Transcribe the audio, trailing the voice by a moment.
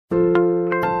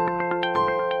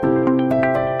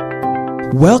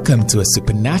Welcome to a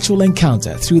supernatural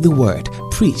encounter through the Word,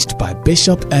 preached by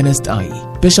Bishop Ernest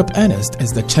Ayi. Bishop Ernest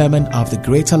is the chairman of the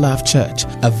Greater Love Church,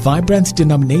 a vibrant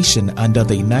denomination under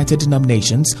the United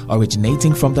Denominations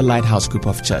originating from the Lighthouse Group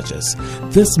of Churches.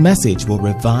 This message will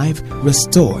revive,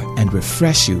 restore, and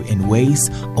refresh you in ways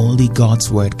only God's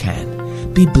Word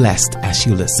can. Be blessed as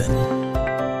you listen.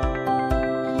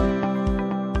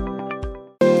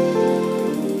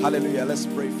 Hallelujah. Let's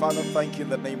pray. Father, thank you in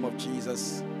the name of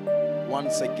Jesus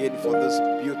once again for this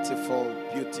beautiful,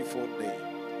 beautiful day.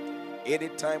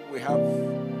 Anytime we have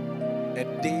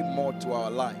a day more to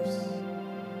our lives,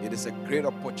 it is a great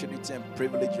opportunity and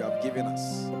privilege you have given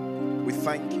us. We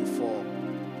thank you for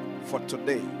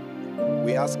today.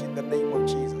 We ask in the name of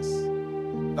Jesus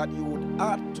that you would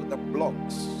add to the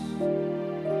blocks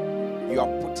you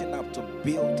are putting up to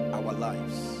build our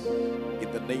lives in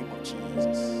the name of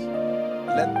Jesus.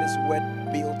 Let this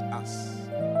word build us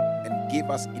and give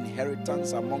us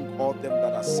inheritance among all them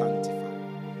that are sanctified.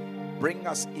 Bring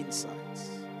us insights.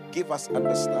 Give us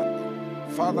understanding.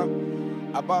 Father,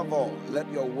 above all, let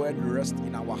your word rest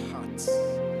in our hearts.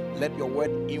 Let your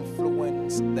word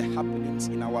influence the happenings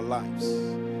in our lives.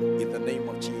 In the name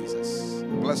of Jesus.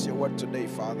 Bless your word today,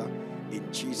 Father.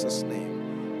 In Jesus'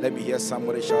 name. Let me hear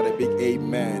somebody shout a big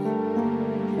amen.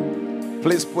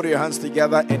 Please put your hands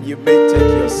together and you may take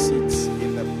your seats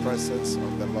in the presence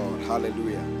of the Lord.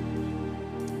 Hallelujah.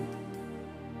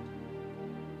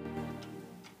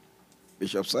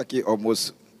 Bishop Saki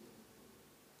almost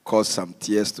caused some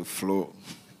tears to flow.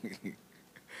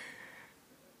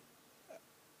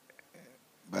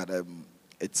 But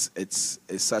it's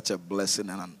such a blessing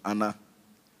and an honor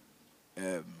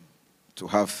to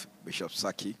have Bishop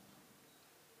Saki.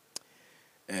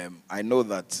 I know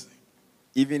that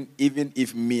even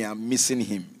if me, I'm missing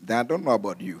him, then I don't know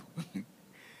about you.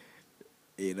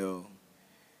 You know,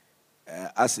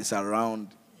 as he's around,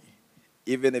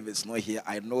 even if it's not here,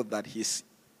 I know that he's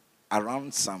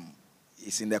around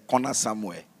he's in the corner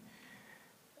somewhere.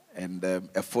 And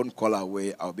a phone call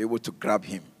away, I'll be able to grab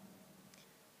him.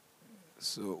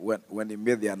 So when he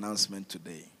made the announcement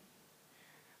today,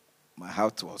 my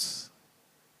heart was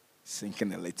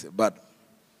sinking a little. But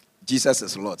Jesus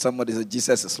is Lord. Somebody said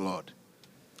Jesus is Lord.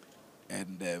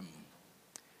 And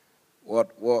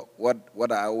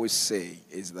what I always say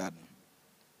is that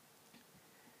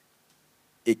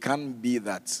it can't be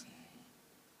that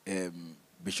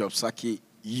Bishop Saki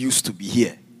used to be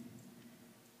here.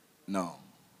 No.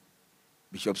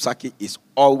 Bishop Saki is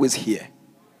always here.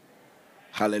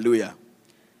 Hallelujah.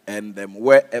 And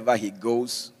wherever he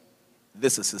goes,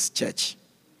 this is his church.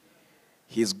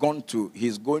 He's going to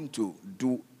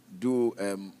do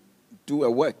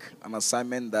a work, an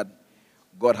assignment that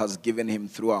God has given him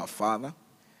through our Father.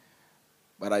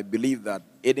 But I believe that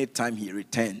anytime he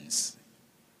returns,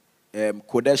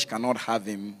 Kodesh cannot have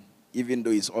him, even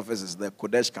though his office is there.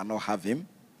 Kodesh cannot have him.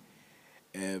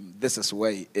 This is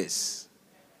where he is.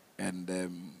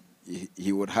 And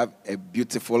he would have a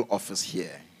beautiful office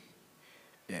here.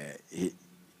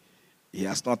 He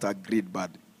has not agreed,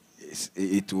 but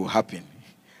it will happen.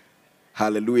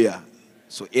 Hallelujah.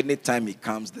 So anytime he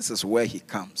comes, this is where he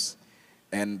comes.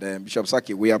 And Bishop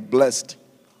Saki, we are blessed.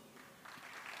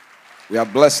 We are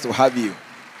blessed to have you.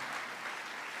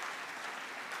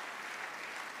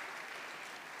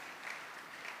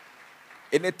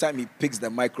 Anytime he picks the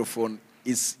microphone,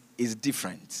 is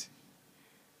different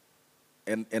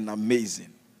and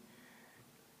amazing.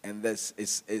 And this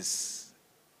is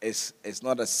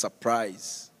not a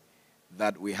surprise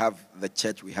that we have the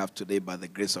church we have today by the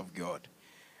grace of God.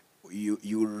 You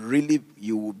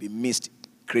will be missed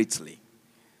greatly.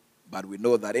 But we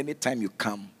know that anytime you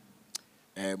come,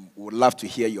 we would love to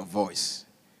hear your voice.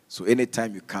 So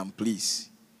anytime you come, please.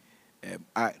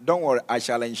 Don't worry, I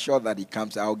shall ensure that he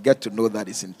comes. I'll get to know that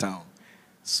he's in town.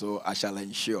 So I shall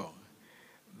ensure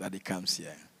that he comes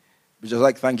here. Bishop,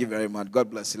 like, thank you very much. God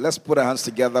bless you. Let's put our hands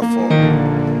together for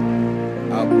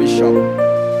our bishop.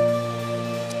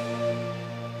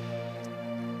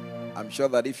 I'm sure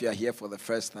that if you are here for the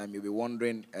first time, you'll be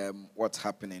wondering what's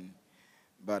happening.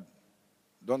 But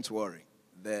don't worry.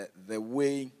 The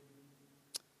way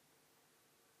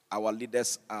our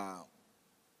leaders are,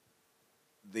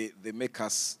 they make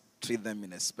us treat them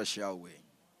in a special way.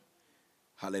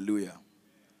 Hallelujah.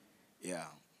 Yeah.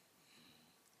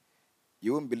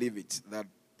 You won't believe it that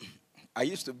I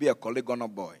used to be a Polygonal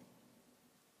boy.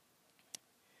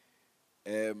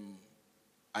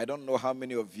 I don't know how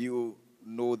many of you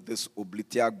know this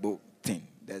Oblitiagbo thing.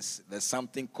 There's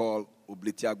something called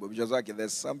Oblitiagbo. Which is like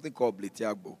there's something called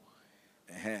Oblitiagbo.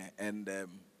 And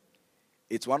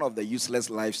it's one of the useless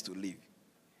lives to live.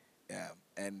 Yeah.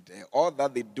 And all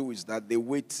that they do is that they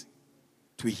wait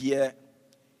to hear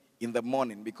in the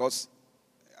morning, because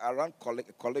around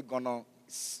Kolegono,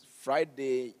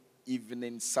 Friday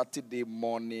evening, Saturday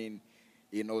morning,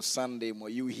 Sunday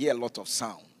morning, you hear a lot of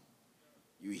sound.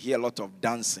 You hear a lot of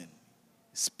dancing.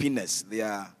 Spinners, they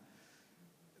are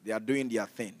doing their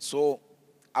thing. So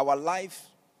our life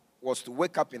was to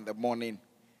wake up in the morning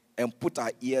and put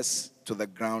our ears to the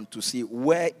ground to see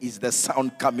where is the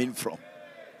sound coming from.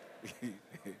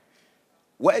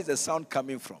 Where is the sound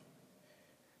coming from?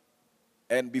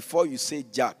 And before you say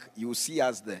Jack, you will see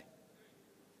us there.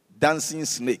 Dancing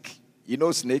snake. You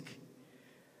know snake?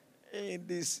 In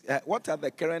this, what are the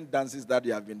current dances that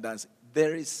you have been dancing?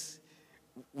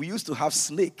 We used to have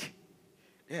snake.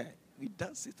 Yeah, we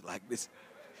dance it like this.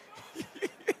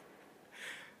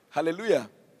 Hallelujah.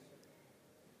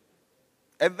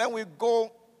 And then we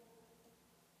go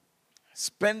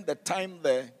spend the time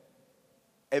there,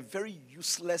 a very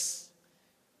useless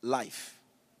life.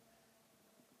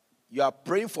 You are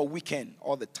praying for weekend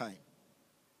all the time.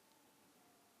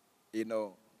 He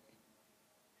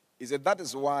said, that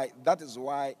is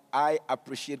why I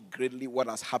appreciate greatly what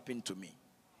has happened to me.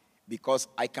 Because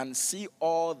I can see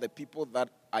all the people that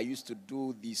I used to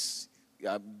do this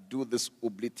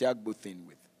Oblitiagbo thing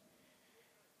with.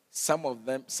 Some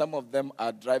of them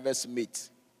are driver's mates.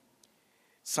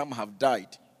 Some have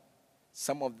died.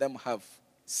 Some of them have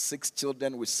 6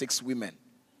 children with 6 women.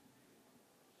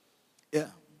 Yeah.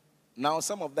 Now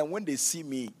some of them, when they see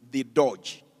me, they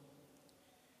dodge.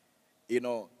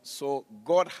 So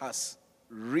God has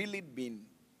really been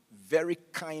very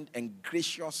kind and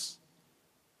gracious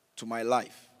to my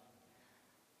life.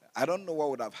 I don't know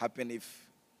what would have happened if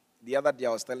the other day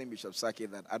I was telling Bishop Saki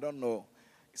that I don't know.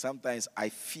 Sometimes I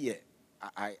fear.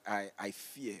 I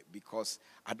fear because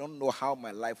I don't know how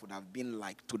my life would have been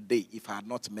like today if I had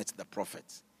not met the prophet.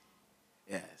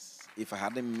 Yes. If I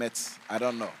hadn't met, I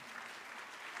don't know.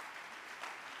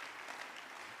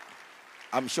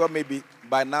 I'm sure maybe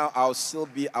by now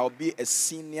I'll be a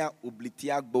senior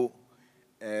Oblitiagbo,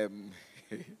 a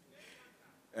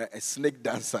snake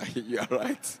dancer. You're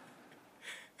right.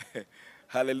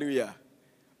 Hallelujah.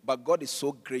 But God is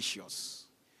so gracious.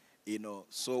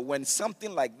 So when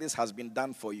something like this has been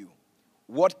done for you,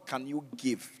 what can you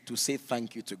give to say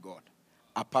thank you to God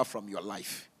apart from your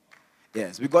life?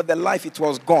 Yes, because the life, it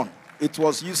was gone. It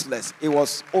was useless. It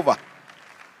was over.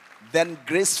 Then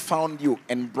grace found you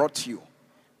and brought you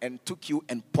and took you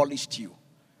and polished you.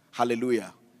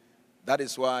 Hallelujah. That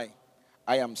is why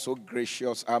I am so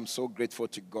gracious. I'm so grateful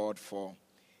to God for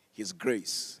his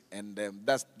grace. And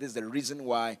this is the reason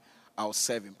why I'll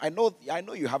serve him. I know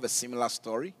you have a similar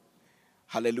story.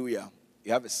 Hallelujah.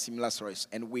 You have a similar story.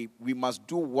 And we must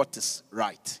do what is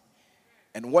right.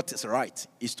 And what is right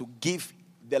is to give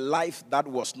the life that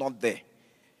was not there.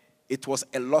 It was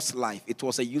a lost life. It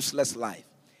was a useless life.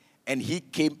 And he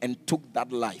came and took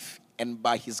that life. And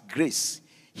by his grace,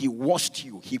 he washed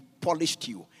you. He polished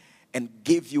you. And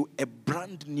gave you a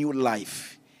brand new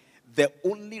life. The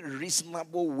only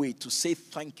reasonable way to say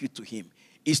thank you to him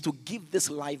is to give this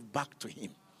life back to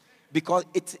him. Because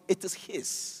it is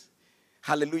his.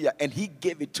 Hallelujah. And he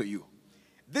gave it to you.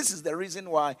 This is the reason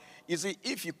why, you see,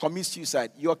 if you commit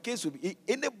suicide, your case will be,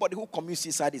 anybody who commits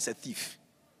suicide is a thief.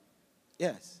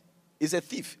 Yes. Is a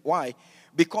thief. Why?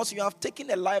 Because you have taken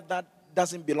a life that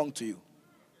doesn't belong to you.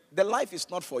 The life is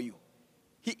not for you.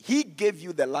 He gave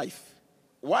you the life.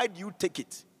 Why do you take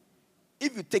it?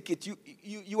 If you take it,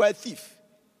 you are a thief.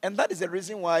 And that is the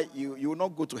reason why you will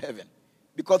not go to heaven.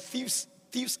 Because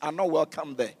thieves are not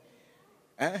welcome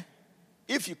there.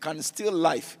 If you can steal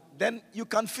life, then you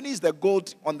can finish the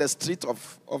gold on the street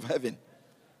of heaven.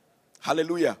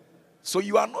 Hallelujah. So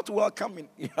you are not welcome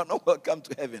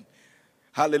to heaven.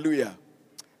 Hallelujah.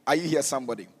 Are you here,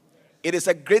 somebody? It is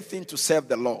a great thing to serve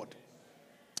the Lord.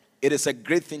 It is a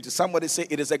great thing to, somebody say,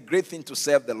 it is a great thing to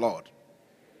serve the Lord.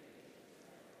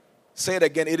 Say it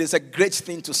again. It is a great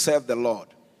thing to serve the Lord.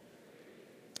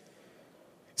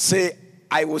 Say,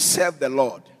 I will serve the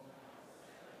Lord.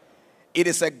 It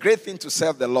is a great thing to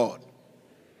serve the Lord.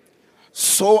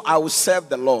 So I will serve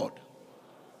the Lord.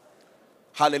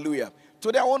 Hallelujah.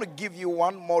 Today I want to give you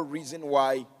one more reason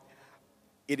why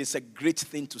it is a great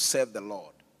thing to serve the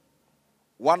Lord.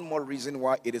 One more reason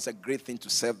why it is a great thing to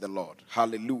serve the Lord.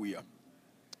 Hallelujah.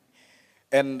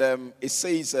 And it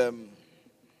says,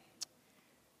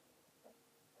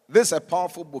 this is a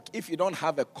powerful book. If you don't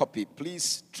have a copy,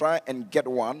 please try and get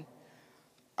one.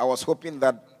 I was hoping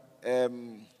that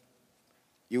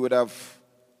you would have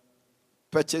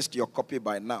purchased your copy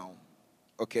by now.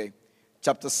 Okay.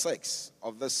 Chapter 6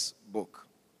 of this book.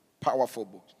 Powerful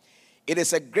book. It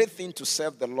is a great thing to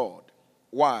serve the Lord.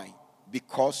 Why?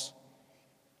 Because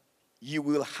you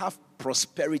will have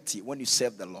prosperity when you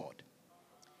serve the Lord.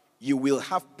 You will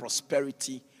have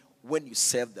prosperity when you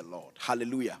serve the Lord.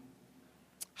 Hallelujah.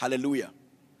 Hallelujah.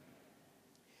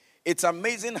 It's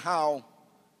amazing how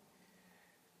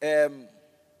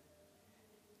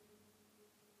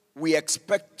we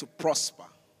expect to prosper,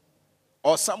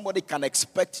 or somebody can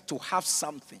expect to have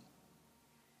something,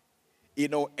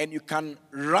 and you can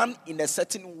run in a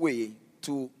certain way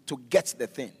to get the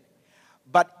thing.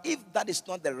 But if that is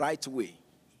not the right way,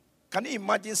 can you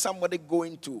imagine somebody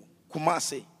going to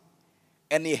Kumasi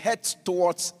and he heads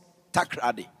towards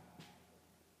Takrady?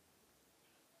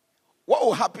 What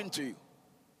will happen to you?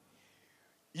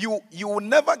 You will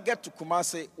never get to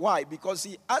Kumasi. Why? Because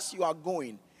as you are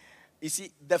going,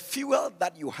 the fuel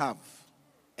that you have,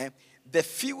 the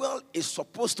fuel is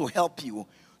supposed to help you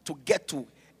to get to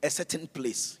a certain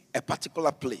place, a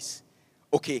particular place.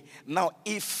 Okay, now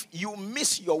if you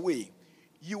miss your way,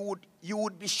 you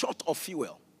would be short of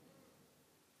fuel.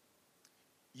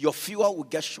 Your fuel will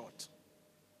get short,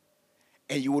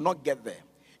 and you will not get there.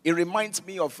 It reminds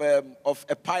me of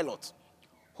a pilot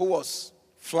who was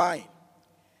flying.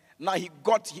 Now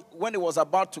when he was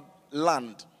about to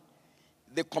land,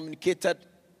 they communicated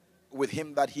with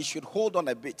him that he should hold on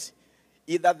a bit.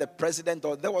 Either the president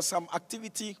or there was some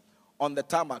activity on the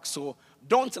tarmac. So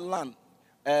don't land.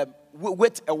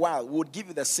 Wait a while. We'll give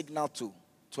you the signal to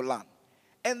land.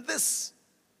 And this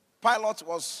pilot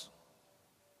was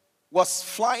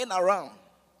flying around,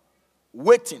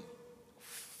 waiting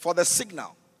for the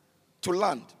signal to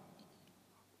land.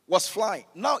 Was flying.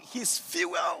 Now his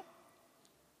fuel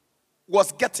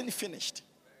was getting finished.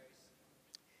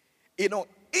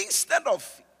 Instead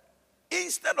of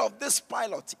this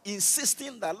pilot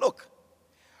insisting that, look,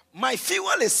 my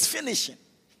fuel is finishing.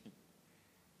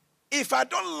 If I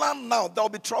don't land now, there'll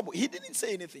be trouble. He didn't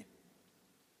say anything.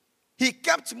 He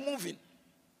kept moving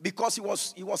because he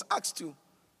was asked to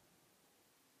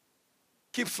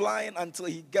keep flying until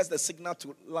he gets the signal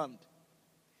to land.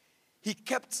 He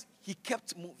kept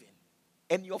moving.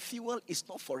 And your fuel is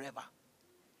not forever.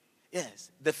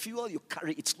 Yes, the fuel you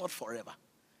carry, it's not forever.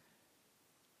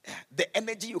 The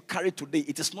energy you carry today,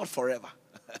 it is not forever.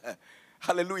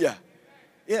 Hallelujah.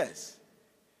 Yes.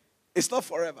 It's not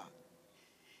forever.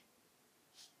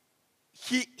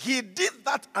 He did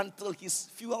that until his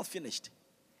fuel finished.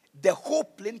 The whole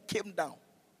plane came down.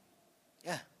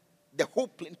 Yeah. The whole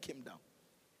plane came down.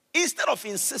 Instead of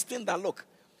insisting that, look,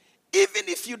 even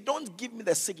if you don't give me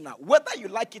the signal, whether you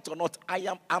like it or not,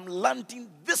 I'm landing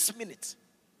this minute.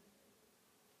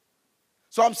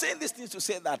 So I'm saying these things to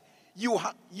say that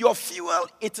your fuel,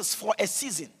 it is for a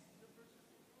season.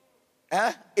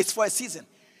 It's for a season.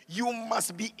 You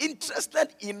must be interested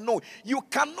in You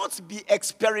cannot be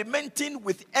experimenting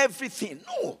with everything.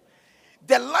 No.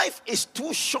 The life is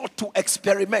too short to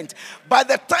experiment. By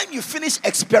the time you finish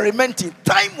experimenting,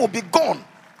 time will be gone.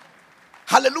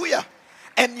 Hallelujah.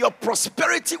 And your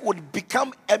prosperity would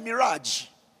become a mirage.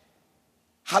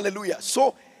 Hallelujah.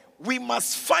 So we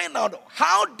must find out,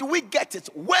 how do we get it?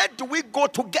 Where do we go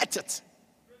to get it?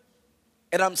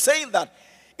 And I'm saying that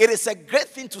it is a great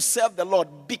thing to serve the Lord,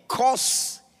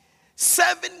 because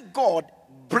serving God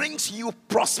brings you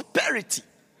prosperity.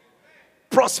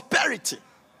 Prosperity.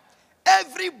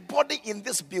 Everybody in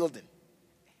this building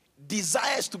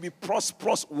desires to be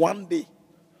prosperous one day.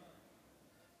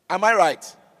 Am I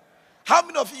right? How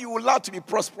many of you would love to be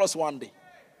prosperous one day?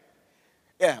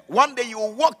 Yeah, one day you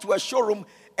will walk to a showroom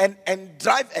and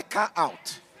drive a car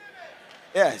out.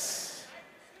 Yes.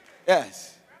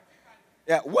 Yes.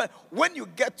 Yeah. When you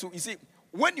get to,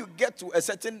 when you get to a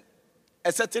certain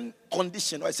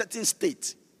condition or a certain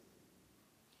state,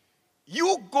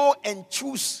 you go and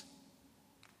choose,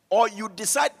 or you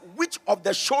decide which of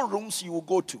the showrooms you will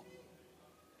go to.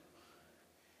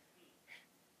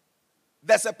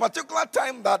 There's a particular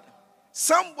time that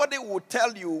somebody will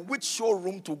tell you which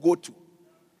showroom to go to,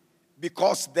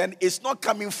 because then it's not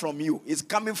coming from you, it's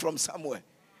coming from somewhere.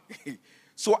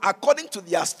 So according to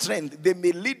their strength, they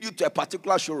may lead you to a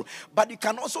particular showroom. But you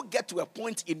can also get to a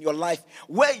point in your life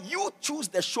where you choose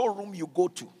the showroom you go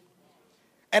to.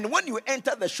 And when you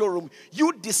enter the showroom,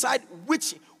 you decide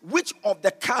which of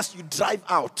the cars you drive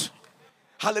out.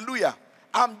 Hallelujah.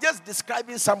 I'm just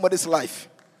describing somebody's life.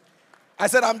 I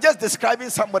said, I'm just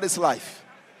describing somebody's life.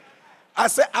 I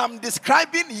said, I'm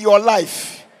describing your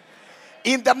life.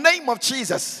 In the name of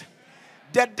Jesus.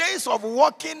 The days of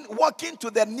walking to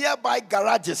the nearby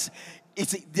garages,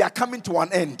 they are coming to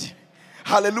an end.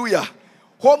 Hallelujah.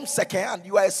 Home secondhand.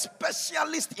 You are a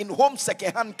specialist in home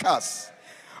secondhand cars.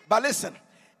 But listen,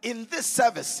 in this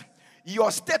service,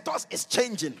 your status is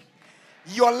changing.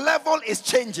 Your level is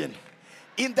changing.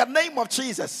 In the name of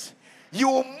Jesus, you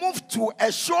will move to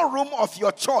a showroom of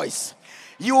your choice.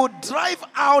 You will drive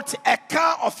out a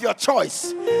car of your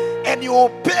choice, and you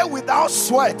will pay without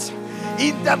sweat.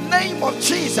 In the name of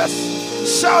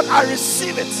Jesus, shout, I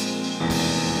receive it.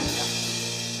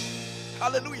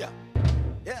 Hallelujah.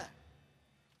 Yeah.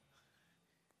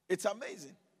 It's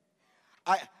amazing.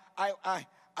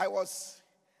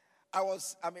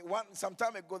 Some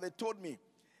time ago they told me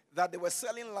that they were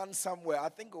selling land somewhere. I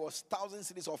think it was 1,000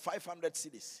 cedis or 500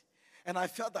 cedis. And I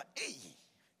felt that, hey,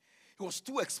 it was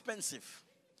too expensive.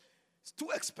 It's too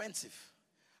expensive.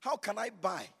 How can I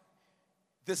buy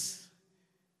this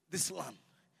land?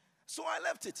 So I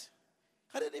left it.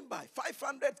 I didn't buy.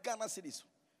 500 Ghana cedis.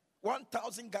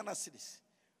 1,000 Ghana cedis.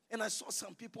 And I saw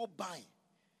some people buying.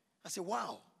 I said,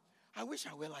 wow, I wish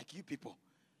I were like you people.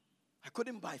 I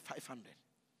couldn't buy 500.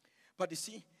 But you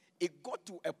see, it got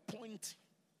to a point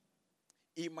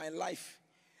in my life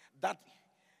that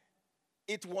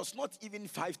it was not even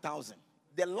 5,000.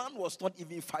 The land was not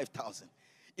even 5,000.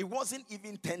 It wasn't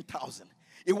even 10,000.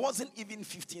 It wasn't even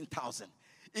 15,000.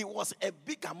 It was a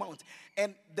big amount.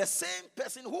 And the same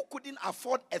person who couldn't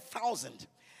afford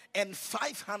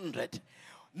 1,500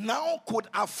 now could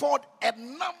afford a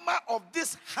number of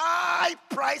this high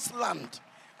price land.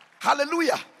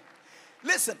 Hallelujah.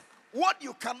 Listen, what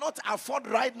you cannot afford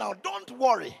right now, don't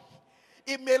worry.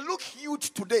 It may look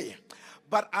huge today,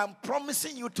 but I'm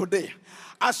promising you today,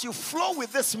 as you flow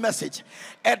with this message,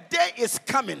 a day is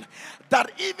coming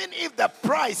that even if the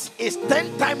price is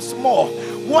 10 times more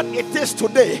what it is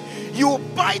today, you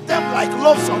buy them like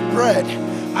loaves of bread.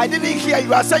 I didn't hear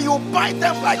you. I said you buy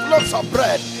them like loaves of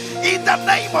bread. In the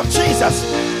name of Jesus,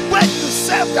 when you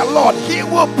serve the Lord, He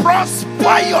will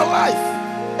prosper your life.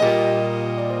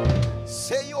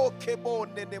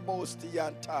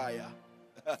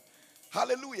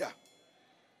 Hallelujah.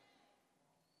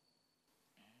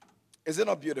 Is it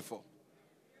not beautiful?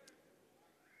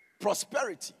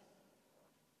 Prosperity,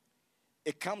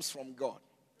 it comes from God.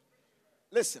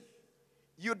 Listen,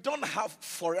 you don't have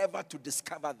forever to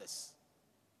discover this.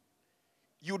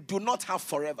 You do not have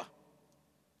forever.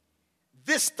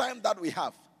 This time that we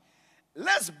have,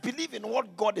 let's believe in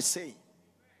what God is saying.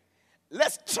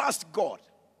 Let's trust God.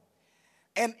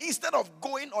 And instead of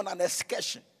going on an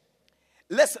excursion,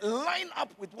 let's line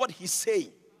up with what He's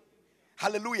saying.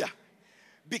 Hallelujah.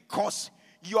 Because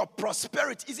your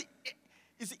prosperity,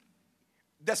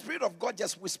 the Spirit of God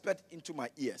just whispered into my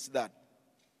ears that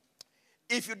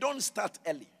if you don't start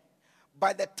early,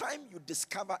 by the time you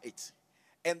discover it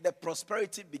and the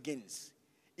prosperity begins,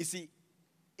 it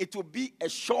will be a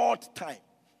short time.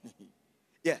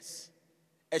 Yes,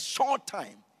 a short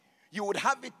time. You would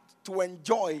have it to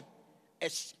enjoy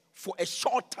for a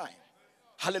short time.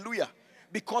 Hallelujah.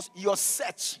 Because your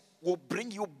search will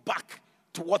bring you back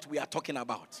to what we are talking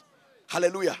about.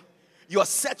 Hallelujah. Your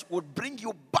search will bring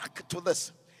you back to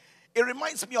this. It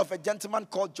reminds me of a gentleman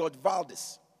called George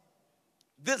Valdez.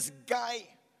 This guy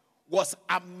was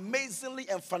amazingly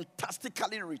and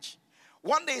fantastically rich.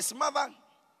 One day his mother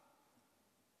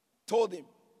told him,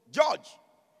 George,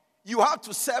 you have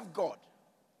to serve God.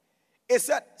 He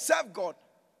said, serve God.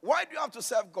 Why do you have to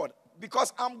serve God?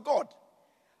 Because I'm God.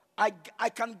 I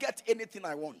can get anything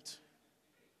I want.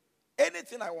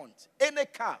 Anything I want. Any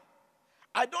car.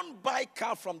 I don't buy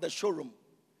car from the showroom.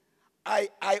 I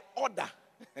order.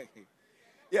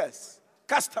 Yes.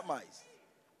 Customize.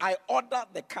 I order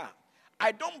the car.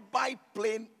 I don't buy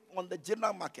plain on the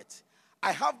general market.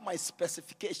 I have my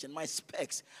specification, my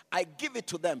specs. I give it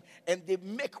to them and they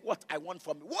make what I want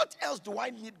from me. What else do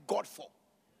I need God for?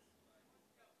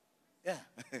 Yeah.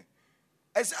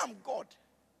 I say, I'm God.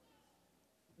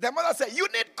 The mother said, you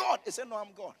need God. He said, no,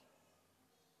 I'm God.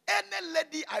 Any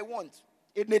lady I want,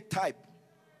 any type.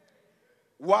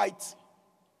 White,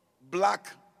 black,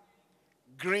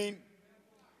 green,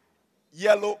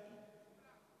 yellow,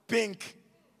 pink.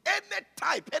 Any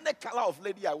type, any color of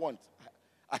lady I want,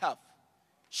 I have.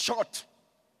 Short,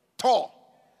 tall,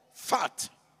 fat,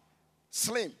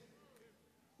 slim.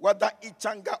 Whether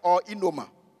Ichanga or Inoma.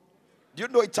 Do you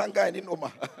know Ichanga and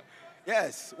Inoma?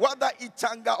 Yes. Whether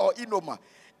Ichanga or Inoma.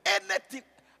 Anything.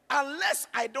 Unless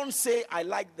I don't say I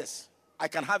like this, I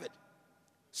can have it.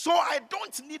 So I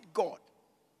don't need God.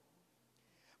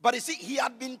 But you see, he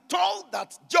had been told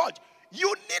that, George,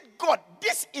 you need God.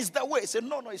 This is the way. He said,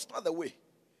 no, it's not the way.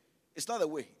 It's not the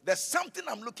way. There's something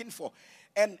I'm looking for.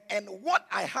 And what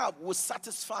I have will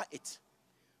satisfy it.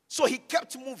 So he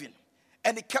kept moving.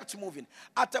 And he kept moving.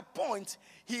 At a point,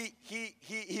 he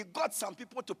got some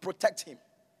people to protect him.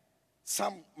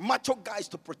 Some macho guys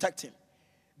to protect him.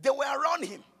 They were around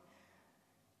him.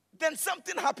 Then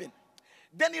something happened.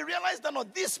 Then he realized that, no,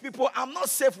 these people, I'm not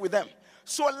safe with them.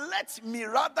 So let me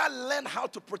rather learn how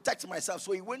to protect myself.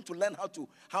 So he went to learn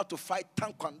how to fight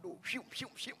taekwondo.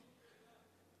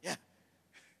 Yeah.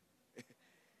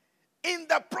 In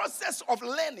the process of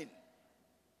learning,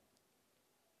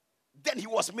 then he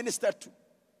was ministered to.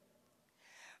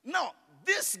 Now,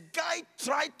 this guy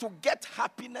tried to get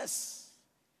happiness,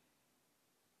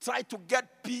 tried to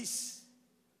get peace,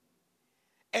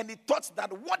 and he thought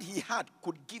that what he had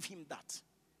could give him that.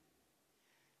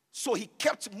 So he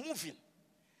kept moving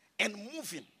and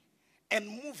moving and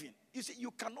moving. You see,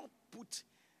 you cannot put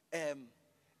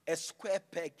a square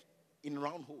peg in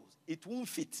round holes. It won't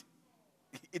fit.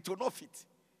 It will not fit.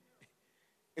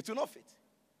 It will not fit.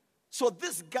 So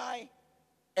this guy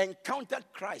encountered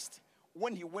Christ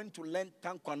when he went to learn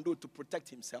taekwondo to protect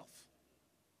himself.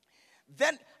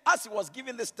 Then, as he was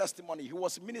giving this testimony, he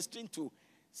was ministering to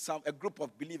a group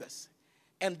of believers.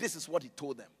 And this is what he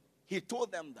told them. He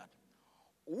told them that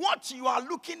what you are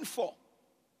looking for,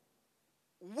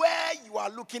 where you are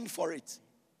looking for it,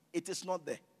 it is not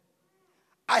there.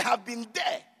 I have been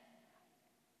there.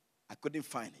 I couldn't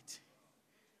find it.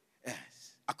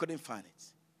 Yes, I couldn't find it.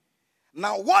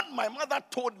 Now, what my mother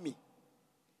told me,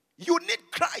 you need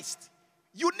Christ.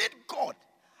 You need God.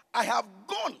 I have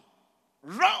gone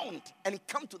round and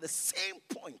come to the same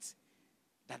point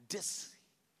that this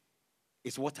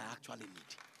is what I actually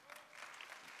need.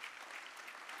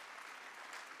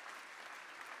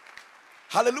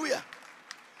 Hallelujah.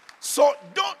 So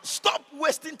don't stop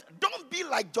wasting. Don't be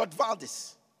like George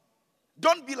Valdez.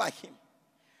 Don't be like him.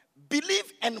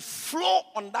 Believe and flow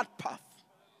on that path.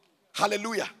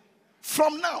 Hallelujah.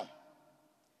 From now,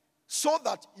 so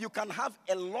that you can have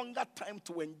a longer time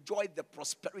to enjoy the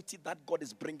prosperity that God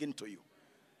is bringing to you.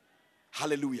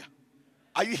 Hallelujah.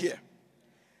 Are you here?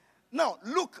 Now,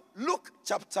 Luke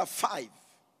chapter 5.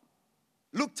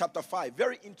 Luke chapter 5,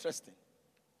 very interesting.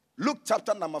 Luke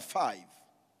chapter number 5,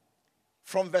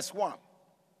 from verse 1.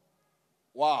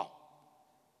 Wow.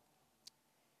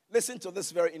 Listen to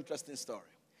this very interesting story.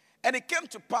 And it came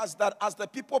to pass that as the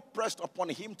people pressed upon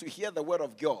him to hear the word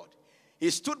of God, he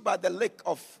stood by the lake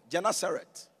of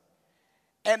Gennesaret,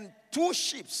 and two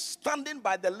ships standing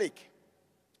by the lake.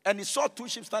 And he saw two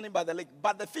ships standing by the lake,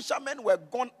 but the fishermen were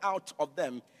gone out of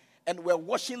them and were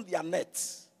washing their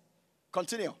nets.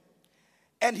 Continue.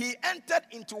 And he entered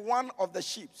into one of the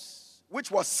ships,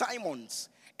 which was Simon's,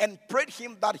 and prayed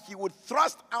him that he would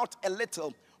thrust out a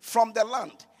little from the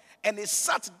land. And he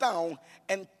sat down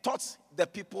and taught the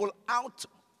people out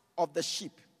of the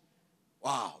ship.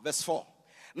 Wow, verse 4.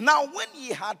 Now when he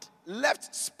had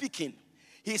left speaking,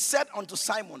 he said unto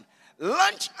Simon,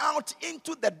 launch out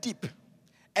into the deep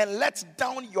and let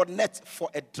down your net for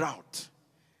a draught.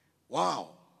 Wow.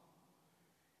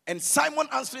 And Simon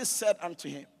answering said unto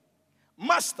him,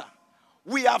 Master,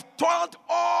 we have toiled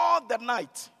all the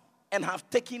night and have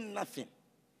taken nothing.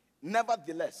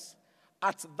 Nevertheless,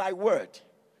 at thy word,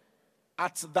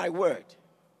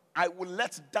 I will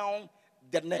let down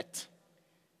the net.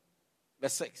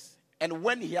 Verse 6. And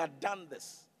when he had done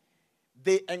this,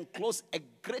 they enclosed a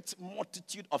great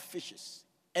multitude of fishes,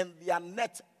 and their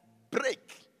net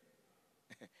brake.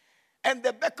 And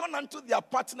they beckoned unto their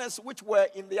partners which were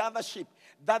in the other ship,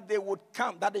 that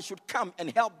they should come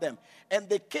and help them. And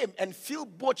they came and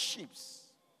filled both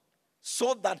ships,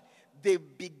 so that they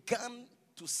began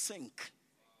to sink.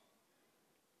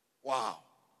 Wow.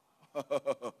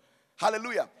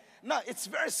 Hallelujah. Now, it's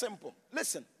very simple.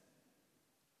 Listen.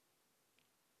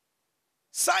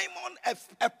 Simon,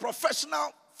 a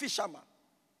professional fisherman,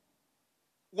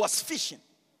 was fishing.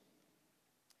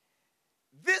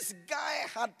 This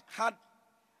guy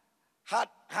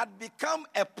had become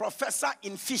a professor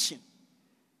in fishing.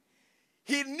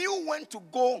 He knew when to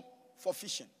go for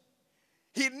fishing.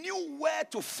 He knew where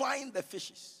to find the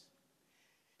fishes.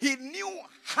 He knew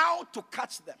how to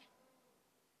catch them.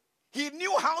 He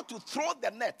knew how to throw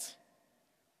the net.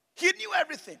 He knew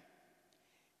everything.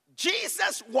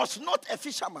 Jesus was not a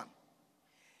fisherman.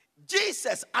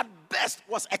 Jesus, at best,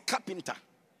 was a carpenter.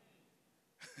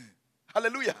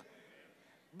 Hallelujah.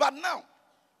 But now,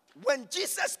 when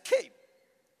Jesus came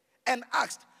and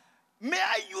asked, may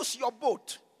I use your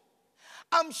boat?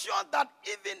 I'm sure that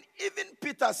even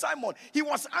Peter, Simon, he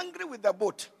was angry with the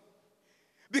boat.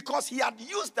 Because he had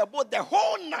used the boat the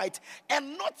whole night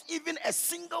and not even a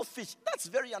single fish. That's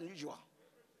very unusual.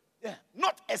 Yeah,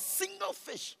 not a single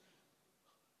fish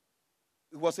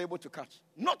he was able to catch.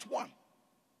 Not one.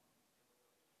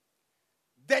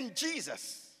 Then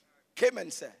Jesus came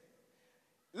and said,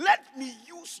 let me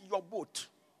use your boat.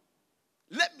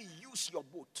 Let me use your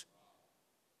boat.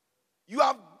 You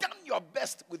have done your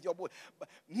best with your boat. But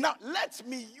now let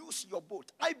me use your boat.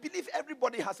 I believe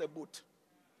everybody has a boat.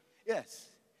 Yes.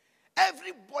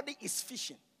 Everybody is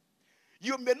fishing.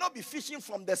 You may not be fishing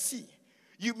from the sea.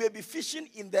 You may be fishing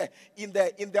in the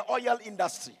oil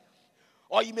industry.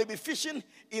 Or you may be fishing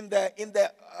in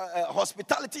the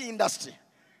hospitality industry.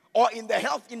 Or in the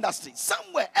health industry.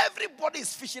 Somewhere, everybody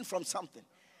is fishing from something.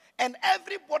 And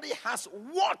everybody has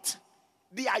what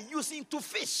they are using to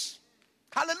fish.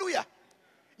 Hallelujah.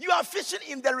 You are fishing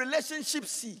in the relationship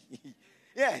sea.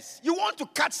 Yes. You want to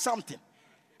catch something.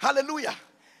 Hallelujah.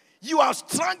 You have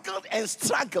struggled and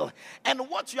struggled. And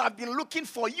what you have been looking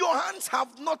for, your hands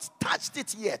have not touched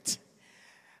it yet.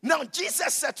 Now,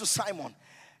 Jesus said to Simon,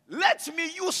 let me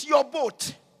use your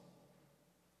boat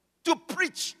to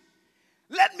preach.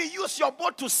 Let me use your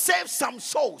boat to save some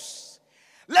souls.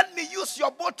 Let me use your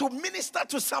boat to minister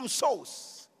to some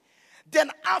souls.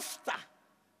 Then after,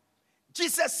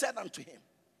 Jesus said unto him,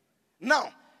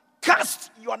 now, cast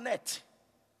your net.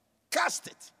 Cast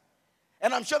it.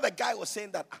 And I'm sure the guy was saying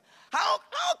that, how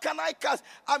can I cast?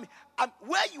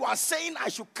 Where you are saying I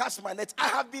should cast my net, I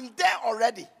have been there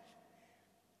already.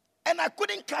 And I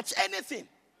couldn't catch anything.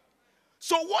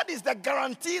 So what is the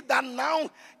guarantee that now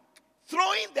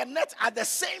throwing the net at the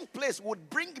same place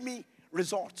would bring me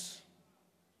results?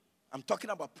 I'm talking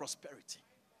about prosperity.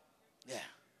 Yeah.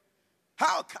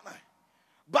 How can I?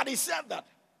 But he said that,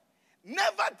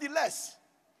 nevertheless,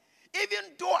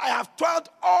 even though I have toiled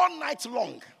all night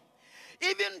long,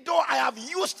 even though I have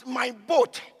used my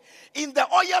boat in the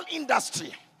oil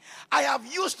industry, I have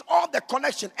used all the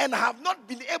connection and have not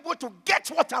been able to get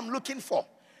what I'm looking for.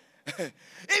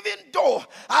 Even though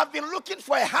I've been looking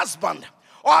for a husband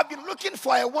or I've been looking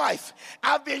for a wife,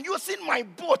 I've been using my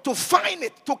boat to find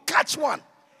it, to catch one,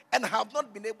 and have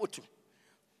not been able to.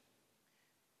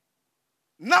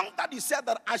 Now that you said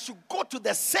that I should go to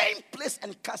the same place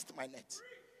and cast my net,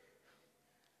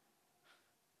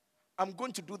 I'm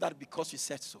going to do that because you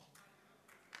said so.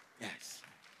 Yes.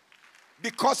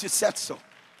 Because you said so.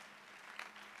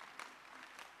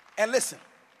 And listen,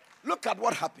 look at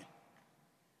what happened.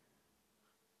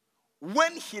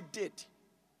 When he did,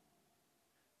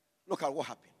 look at what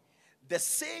happened. The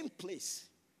same place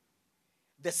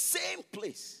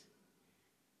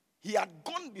he had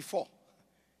gone before,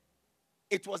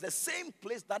 it was the same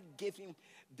place that gave him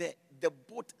the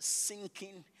boat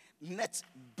sinking, net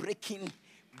breaking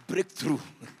breakthrough.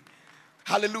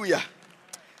 Hallelujah.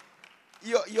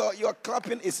 Your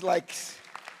clapping is like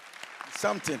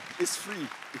something. It's free.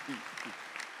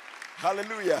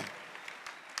 Hallelujah.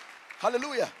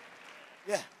 Hallelujah.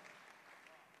 Yeah.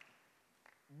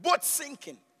 Boat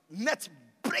sinking, net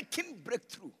breaking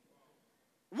breakthrough.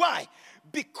 Why?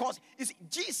 Because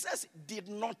Jesus did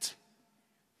not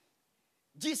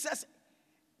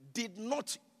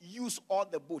use all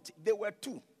the boat. There were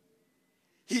two.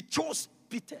 He chose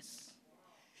Peter's.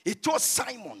 He chose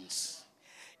Simon's.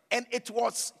 And it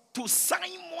was to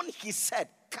Simon he said,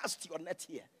 cast your net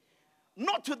here.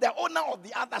 Not to the owner of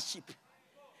the other ship.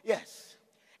 Yes.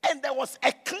 And there was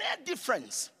a clear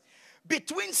difference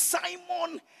between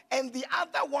Simon and the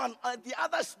other one,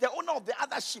 the owner of the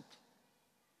other ship.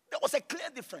 There was a clear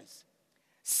difference.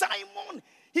 Simon,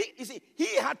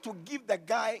 he had to give the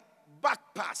guy back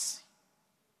pass.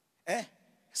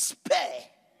 Spare.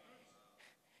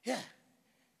 Yeah.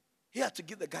 He had to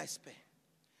give the guy spare.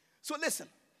 So listen.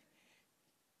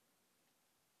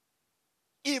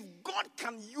 If God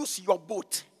can use your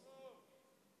boat,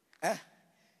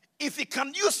 if he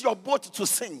can use your boat to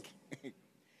sing,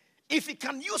 if he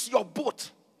can use your boat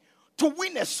to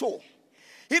win a soul,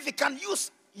 if he can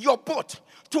use your boat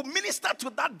to minister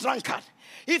to that drunkard,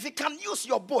 if he can use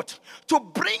your boat to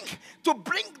bring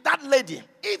that lady,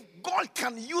 if God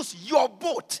can use your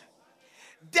boat,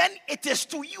 then it is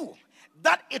to you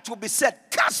that it will be said,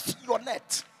 cast your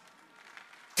net.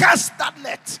 Cast that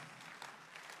net.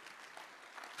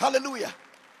 Hallelujah.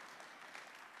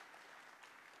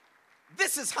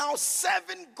 This is how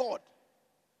serving God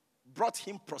brought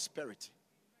him prosperity.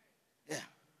 Yeah.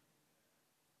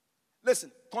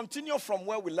 Listen, continue from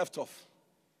where we left off.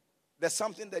 There's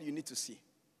something that you need to see.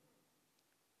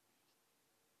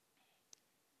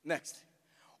 Next.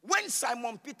 When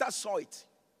Simon Peter saw it,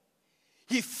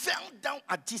 he fell down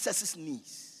at Jesus'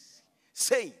 knees,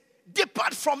 saying,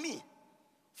 depart from me,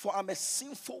 for I'm a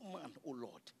sinful man, O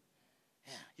Lord.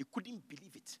 Yeah, he couldn't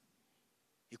believe it.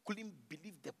 He couldn't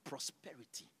believe the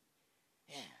prosperity.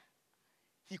 Yeah.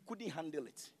 He couldn't handle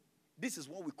it. This is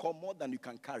what we call more than you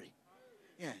can carry.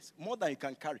 Yes, more than you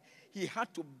can carry. He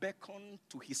had to beckon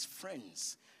to his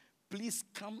friends. Please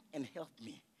come and help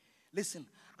me. Listen,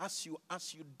 as you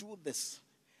do this,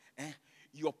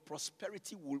 your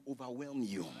prosperity will overwhelm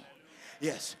you.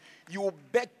 Yes. You will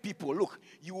beg people. Look,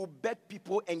 you will beg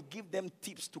people and give them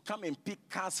tips to come and pick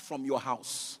cars from your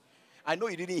house. I know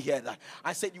you didn't hear that.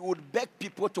 I said you would beg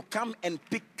people to come and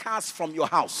pick cars from your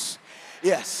house.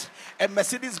 Yes. And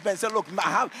Mercedes-Benz said, look, I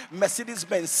have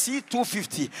Mercedes-Benz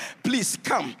C250. Please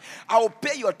come. I will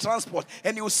pay your transport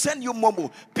and he will send you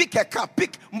Momo. Pick a car,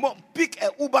 pick a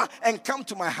Uber and come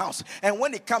to my house. And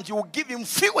when he comes, you will give him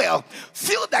fuel.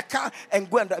 Fill the car and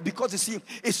go and drive. Because you see,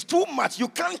 it's too much. You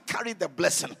can't carry the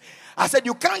blessing. I said,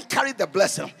 you can't carry the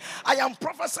blessing. I am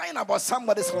prophesying about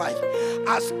somebody's life.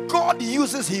 As God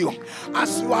uses you,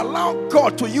 as you allow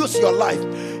God to use your life,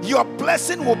 your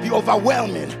blessing will be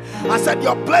overwhelming. I said,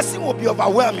 your blessing will be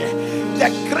overwhelming. The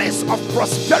grace of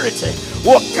prosperity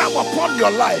will come upon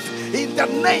your life in the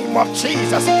name of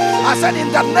Jesus. I said, in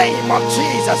the name of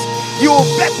Jesus, you will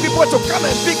beg people to come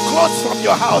and pick clothes from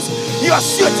your house. Your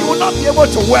suit, you will not be able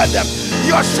to wear them.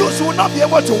 Your shoes, you will not be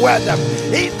able to wear them.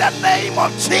 In the name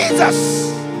of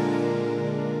Jesus.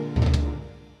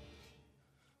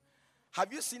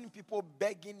 Have you seen people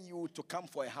begging you to come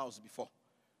for a house before?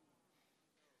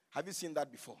 Have you seen that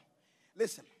before?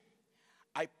 Listen,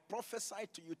 I prophesy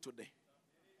to you today.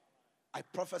 I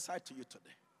prophesy to you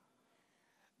today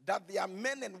that there are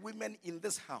men and women in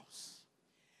this house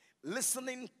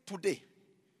listening today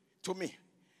to me.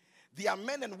 There are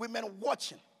men and women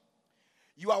watching.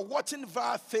 You are watching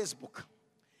via Facebook.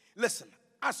 Listen,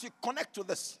 as you connect to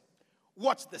this,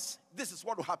 watch this. This is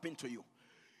what will happen to you.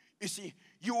 You see,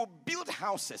 you will build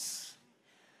houses.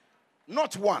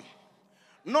 Not one,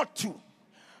 not two,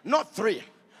 not three,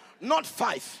 not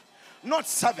five, not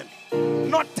 7,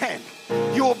 not 10.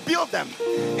 You will build them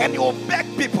and you will beg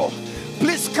people,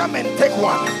 please come and take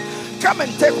one. Come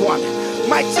and take one.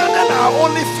 My children are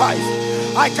only 5.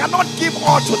 I cannot give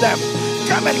all to them.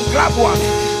 Come and grab one.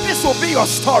 This will be your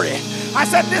story. I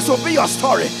said this will be your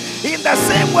story. In the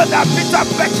same way that Peter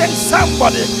beckoned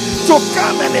somebody to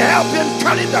come and help him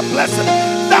carry the blessing,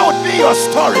 that would be your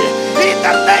story. In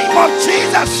the name of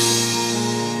Jesus.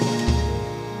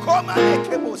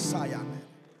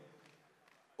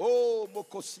 Oh,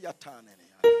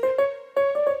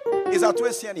 is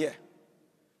Atuesian here?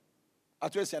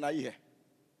 Atuesian, are you here?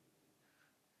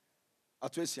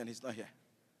 Atuesian, he's not here.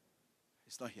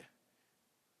 He's not here.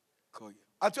 Call you.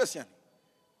 Atuesian,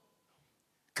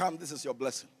 come, this is your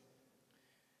blessing.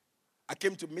 I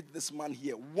came to meet this man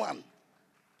here. One,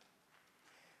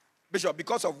 Bishop,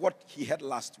 because of what he had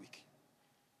last week.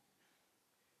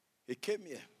 He came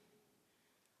here.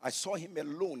 I saw him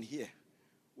alone here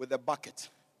with a bucket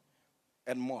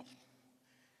and mop.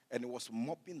 And he was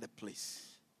mopping the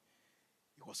place.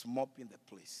 He was mopping the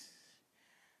place.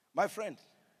 My friend,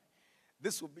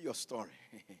 this will be your story.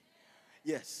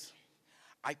 Yes.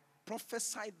 I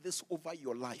prophesy this over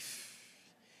your life.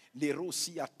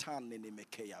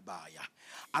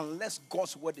 Unless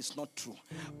God's word is not true.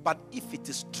 But if it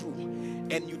is true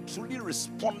and you truly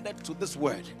responded to this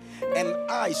word, and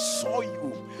I saw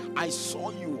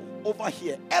you over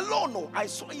here alone. No, I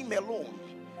saw him alone.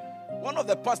 One of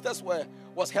the pastors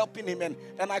was helping him, and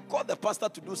I called the pastor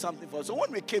to do something for us. So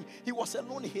when we came, he was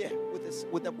alone here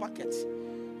with the bucket.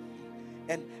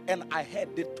 And I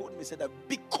heard, they told me, said that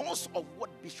because of what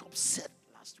Bishop said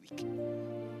last week,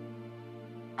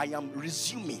 I am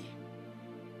resuming.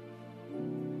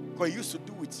 Because he used to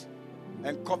do it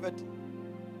and COVID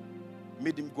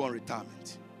made him go on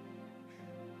retirement.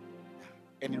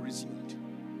 And he resumed.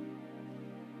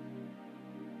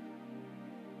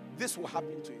 This will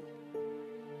happen to you.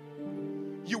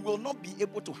 You will not be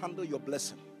able to handle your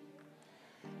blessing.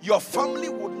 Your family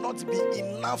would not be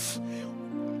enough.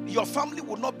 Your family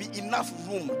will not be enough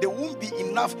room. There won't be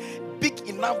big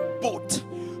enough boat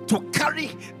to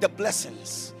carry the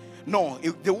blessings. No,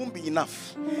 there won't be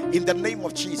enough. In the name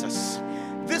of Jesus,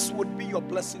 this would be your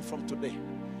blessing from today.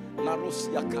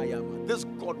 This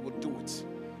God will do it.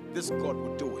 This God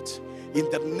will do it. In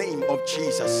the name of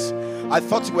Jesus. I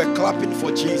thought you were clapping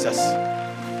for Jesus.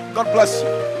 God bless you.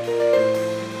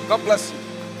 God bless you.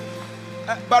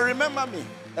 But remember me,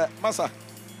 Master.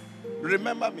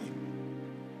 Remember me.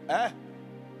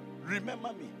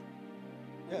 Remember me.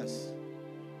 Yes.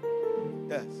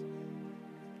 Yes.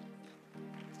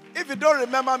 If you don't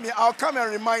remember me, I'll come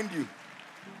and remind you.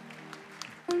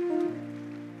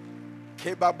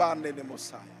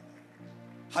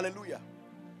 Hallelujah.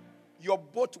 Your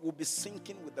boat will be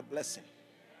sinking with the blessing.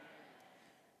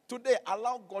 Today,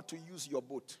 allow God to use your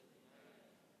boat.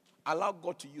 Allow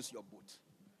God to use your boat.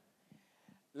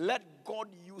 Let God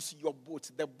use your boat.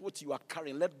 The boat you are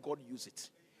carrying, let God use it.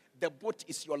 The boat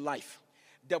is your life.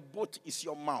 The boat is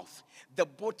your mouth. The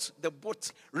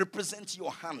boat represents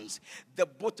your hands. The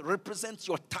boat represents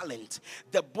your talent.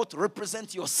 The boat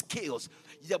represents your skills.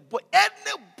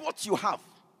 Any boat you have,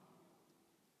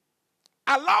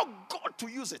 allow God to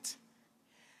use it.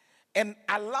 And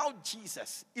allow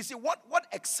Jesus. You see, what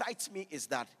excites me is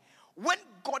that when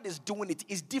God is doing it,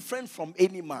 it's different from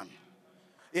any man.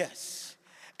 Yes.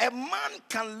 A man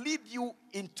can lead you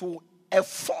into a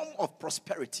form of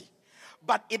prosperity,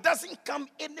 but it doesn't come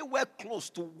anywhere close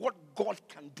to what God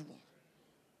can do.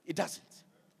 It doesn't.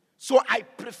 So I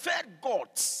prefer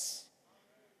God's.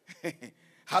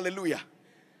 Hallelujah.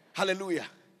 Hallelujah.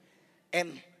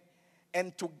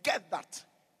 And to get that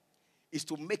is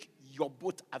to make your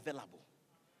boat available.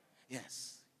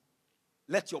 Yes.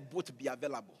 Let your boat be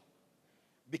available.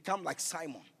 Become like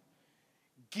Simon.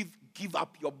 Give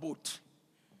up your boat.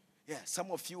 Yeah,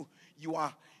 some of you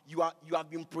have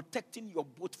been protecting your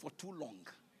boat for too long.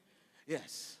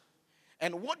 Yes.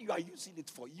 And what you are using it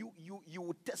for, you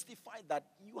will testify that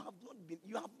you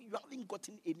haven't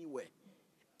gotten anywhere.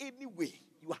 Anyway,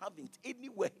 you haven't.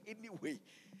 Anyway.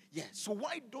 Yeah. So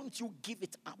why don't you give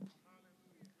it up?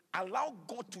 Allow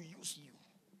God to use you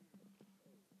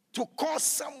to call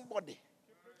somebody.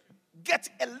 Get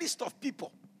a list of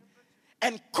people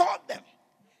and call them.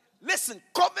 Listen,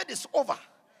 COVID is over.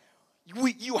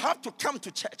 You have to come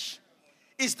to church.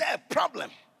 Is there a problem?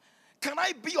 Can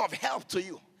I be of help to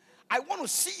you? I want to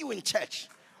see you in church.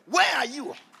 Where are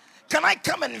you? Can I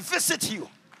come and visit you?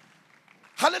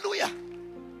 Hallelujah.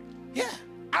 Yeah.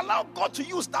 Allow God to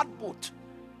use that boat.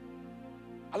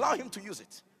 Allow him to use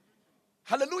it.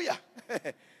 Hallelujah.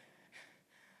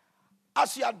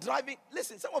 As you are driving,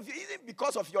 listen, some of you, even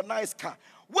because of your nice car,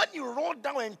 when you roll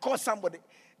down and call somebody,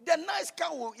 the nice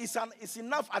car is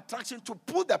enough attraction to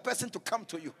pull the person to come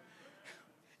to you.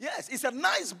 Yes, it's a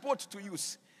nice boat to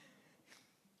use.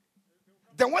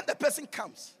 Then when the person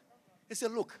comes, he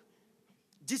says, look,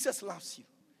 Jesus loves you.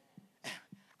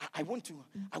 I want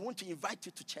to invite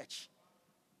you to church.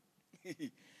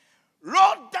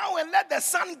 Roll down and let the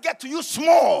sun get to you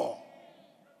small.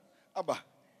 Abba,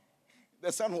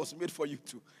 the sun was made for you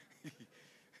too.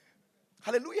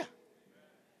 Hallelujah.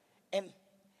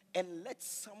 And let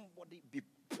somebody be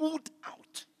pulled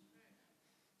out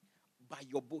by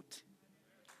your boat.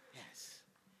 Yes.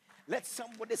 Let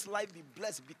somebody's life be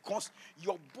blessed because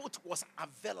your boat was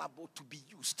available to be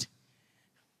used.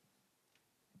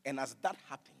 And as that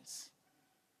happens,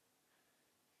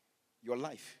 your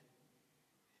life,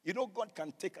 you know, God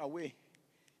can take away,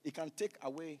 He can take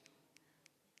away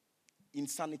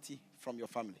insanity from your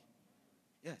family.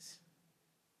 Yes.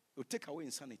 He'll take away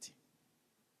insanity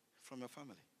from your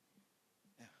family.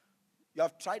 Yeah. You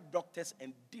have tried doctors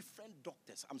and different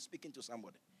doctors. I'm speaking to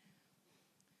somebody.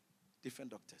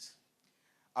 Different doctors.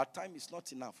 Our time is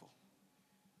not enough.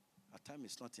 Our time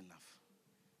is not enough.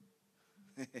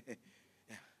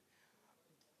 Yeah.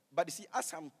 But you see,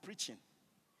 as I'm preaching,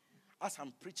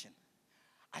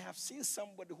 I have seen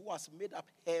somebody who has made up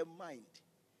her mind.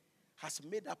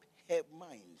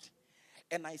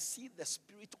 And I see the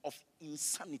spirit of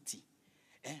insanity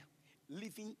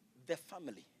leaving the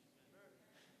family.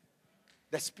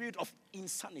 The spirit of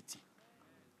insanity.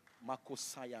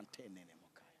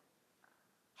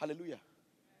 Hallelujah.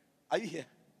 Are you here?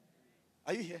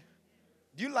 Are you here?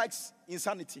 Do you like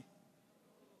insanity?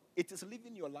 It is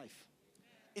living your life.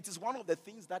 It is one of the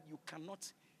things that you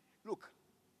cannot. Look,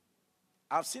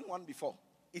 I've seen one before.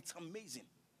 It's amazing.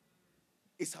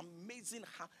 It's amazing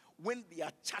how when they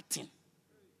are chatting,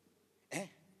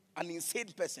 an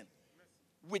insane person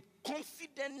with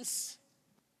confidence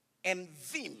and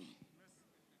vim,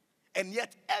 and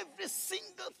yet every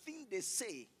single thing they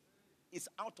say is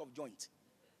out of joint.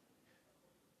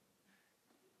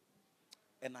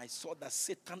 And I saw that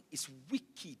Satan is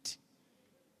wicked.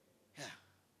 Yeah.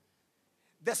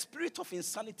 The spirit of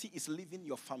insanity is leaving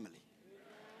your family.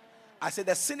 I said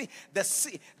the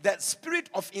spirit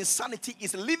of insanity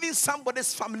is leaving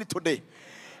somebody's family today.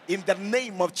 In the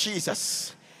name of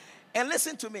Jesus. And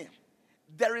listen to me.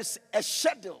 There is a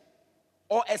schedule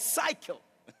or a cycle.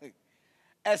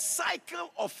 A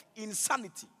cycle of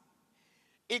insanity.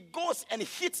 It goes and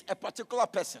hits a particular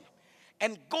person.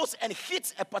 And goes and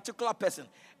hits a particular person.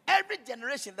 Every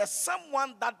generation, there's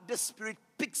someone that the spirit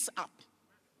picks up.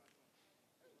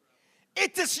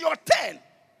 It is your turn.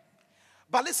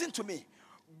 But listen to me.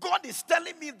 God is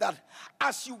telling me that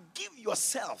as you give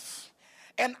yourself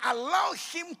and allow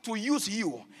him to use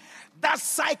you, that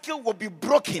cycle will be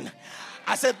broken.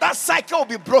 I said that cycle will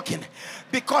be broken.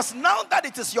 Because now that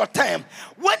it is your time,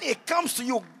 when it comes to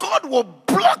you, God will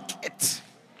block it.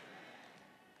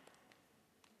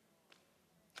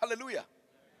 Hallelujah.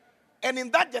 And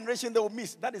in that generation, they will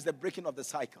miss. That is the breaking of the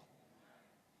cycle.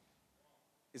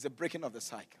 It's the breaking of the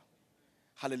cycle.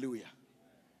 Hallelujah.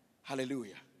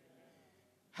 Hallelujah.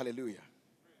 Hallelujah.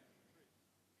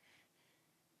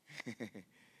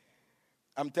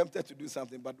 I'm tempted to do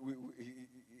something, but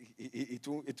it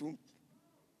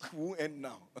won't end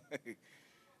now.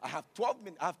 I have 12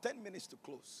 minutes. I have 10 minutes to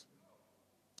close.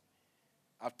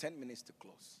 I have 10 minutes to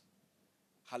close.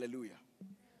 Hallelujah.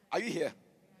 Are you here?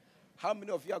 How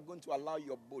many of you are going to allow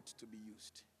your boat to be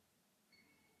used?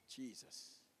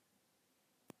 Jesus.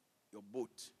 Your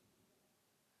boat.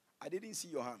 I didn't see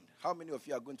your hand. How many of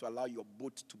you are going to allow your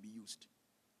boat to be used?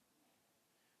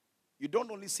 You don't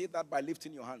only say that by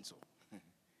lifting your hands.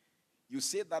 You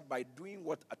say that by doing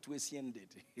what Atuesian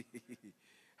did.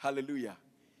 Hallelujah.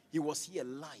 He was here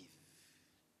live.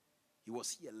 He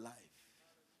was here live.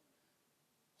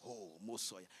 Oh,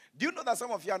 Mosoya. Do you know that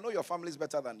some of you, I know your family is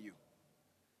better than you?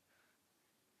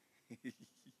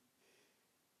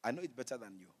 I know it's better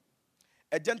than you.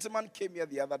 A gentleman came here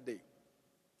the other day.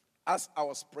 As I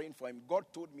was praying for him, God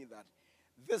told me that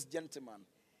this gentleman,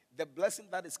 the blessing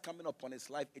that is coming upon his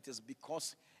life, it is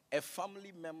because a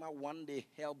family member one day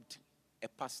helped a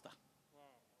pastor.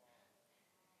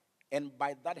 And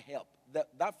by that help,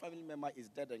 that family member is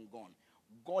dead and gone.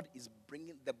 God is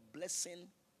bringing the blessing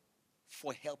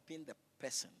for helping the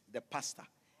person, the pastor,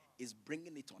 is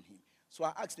bringing it on him. So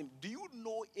I asked him, do you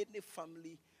know any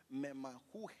family member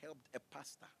who helped a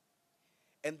pastor?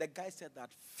 And the guy said that,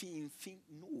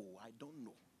 no, I don't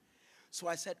know. So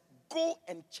I said, go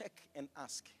and check and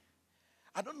ask.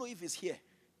 I don't know if he's here.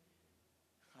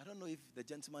 I don't know if the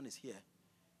gentleman is here.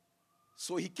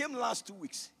 So he came last 2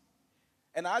 weeks.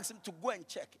 And I asked him to go and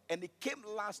check. And he came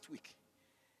last week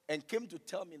and came to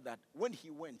tell me that when he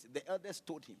went, the elders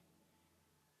told him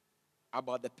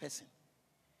about the person.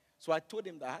 So I told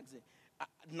him that, I asked him,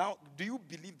 now, do you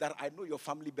believe that I know your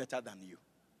family better than you?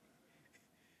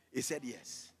 He said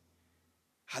yes.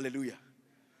 Hallelujah.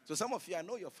 So some of you, I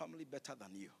know your family better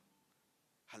than you.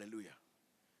 Hallelujah.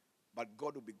 But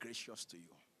God will be gracious to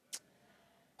you.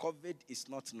 COVID is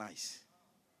not nice.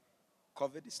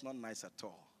 COVID is not nice at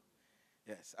all.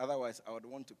 Yes. Otherwise, I would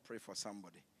want to pray for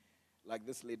somebody. Like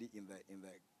this lady in the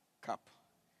cup.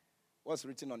 What's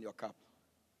written on your cup?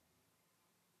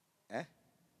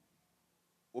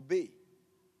 Obey.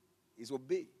 Is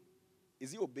obey.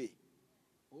 Is it obey?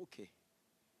 Okay.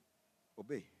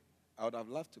 Obey. I would have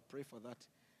loved to pray for that,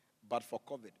 but for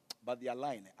COVID. But they are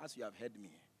lying. As you have heard me,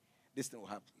 this thing will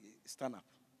happen. Stand up.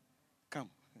 Come.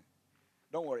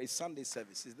 Don't worry. It's Sunday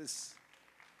service. Is this?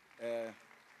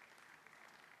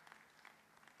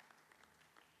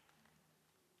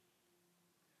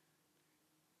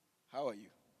 How are you?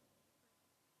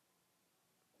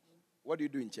 What do you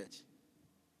do in church?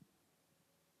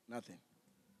 Nothing.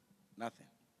 Nothing.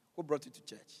 Who brought you to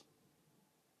church?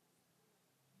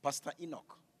 Pastor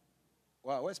Enoch.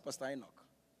 Wow, where's Pastor Enoch?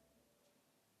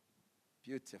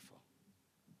 Beautiful.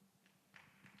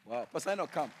 Wow, Pastor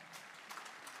Enoch, come.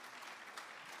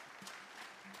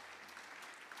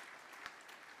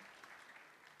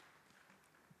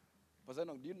 Pastor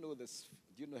Enoch, do you know this?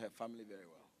 Do you know her family very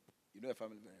well? You know her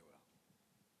family very well.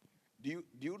 Do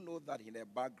you know that in their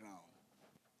background,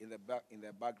 in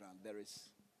their background, there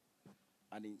is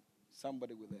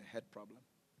somebody with a head problem?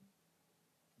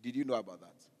 Did you know about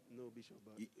that? No, Bishop.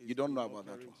 But you don't know about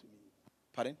that one?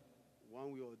 Pardon?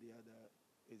 One way or the other,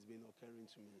 it's been occurring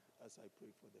to me as I pray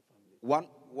for the family.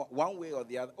 One way or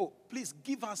the other. Oh, please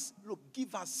give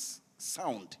us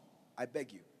sound. I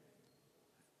beg you.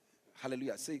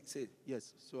 Hallelujah. Say.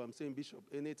 Yes. So I'm saying, Bishop,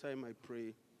 anytime I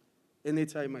pray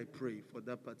for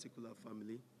that particular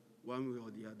family, one way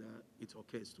or the other, it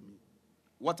occurs to me.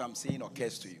 What I'm saying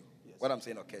occurs to you. Yes. What I'm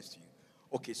saying occurs to you.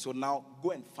 Okay, so now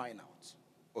go and find out.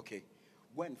 Okay,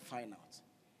 go and find out.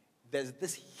 There's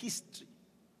this history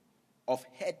of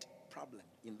head problem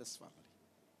in this family.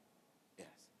 Yes.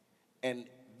 And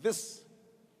this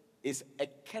is a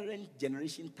current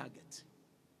generation target.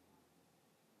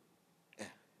 Yeah.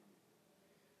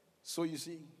 So you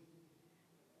see,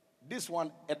 this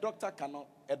one, a doctor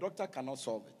cannot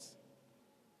solve it.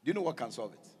 Do you know what can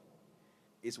solve it?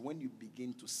 It's when you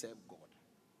begin to serve God.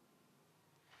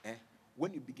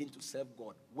 When you begin to serve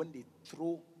God, when they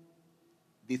throw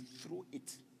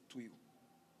it to you.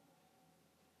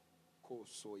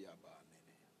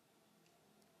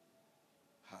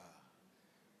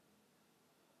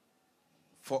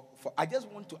 For I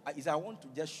want to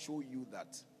just show you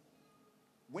that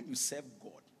when you serve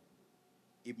God,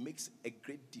 it makes a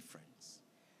great difference.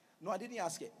 No, I didn't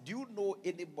ask you. Do you know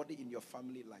anybody in your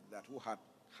family like that who had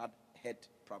head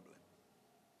problem?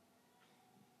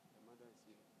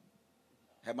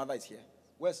 Her mother is here.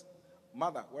 Where's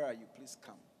mother? Where are you? Please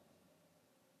come.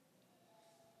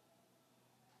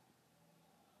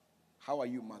 How are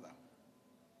you, mother?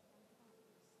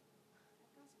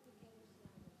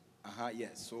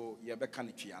 Yes. So you have a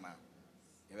kanichi, Anna.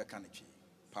 You have a kanichi.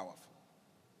 Powerful.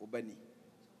 Obani.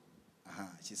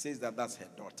 She says that that's her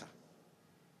daughter.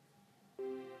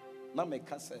 Now me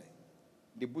can say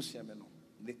the bushia me no.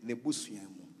 The bushia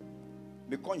mo.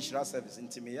 Me conshira service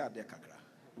into me ya de kakra.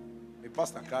 Me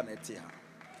pastor kra na eti ha.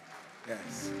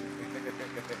 Yes.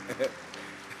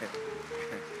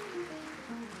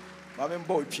 Mama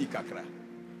mbo twi kakra.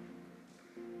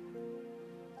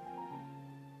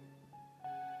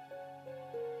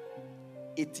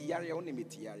 Etiare oni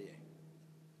metiare.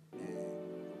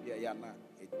 Ya na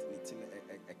eti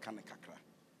e kan kakra.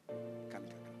 Kan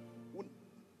kakra.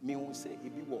 Me who say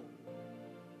ebi wo.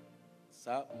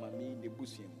 Sa mami ne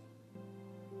busuam.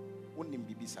 Onim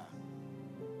bibisa.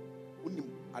 Onim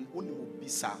and onim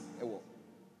obisa ewo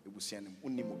ebusuanem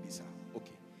onim obisa.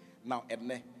 Okay. Now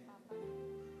enne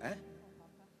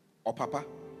or papa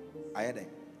ayede.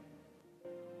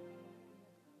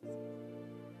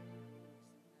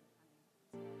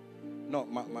 No,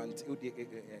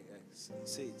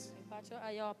 say it.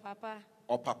 Ayo papa.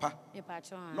 Or papa.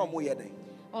 No mo yede.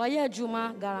 Oye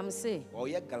Juma Galamse.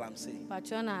 Oye Galamse.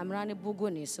 Patrona Amrani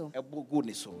Buguni so. A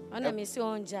Buguni so. Ona misi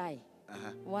onjai.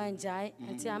 One jai.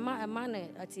 Ati ama amane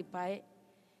ati pai.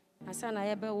 Asana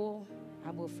yebewo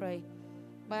abofrey.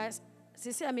 But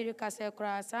sisi America se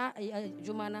kra sa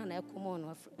Juma na ekomo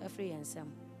no afri ensem.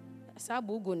 Sa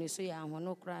Buguni so ya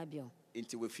hono kra bio.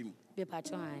 Inti we film. Be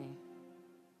patron.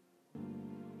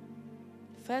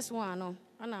 First one no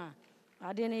ana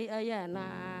adeni aya na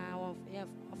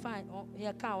fine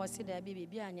ya ka wasi da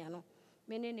bibi anya no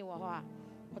menene wo ho a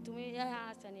otumi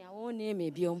ya asane a won na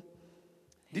emebiom.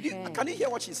 Did you can you hear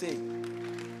what she said?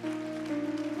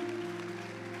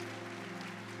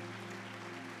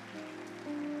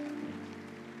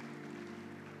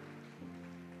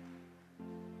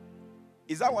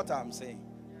 Is that what I'm saying?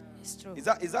 It's true.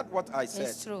 Is that what I said?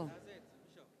 It's true.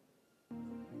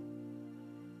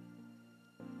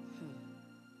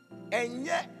 And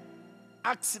yet,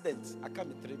 accident. I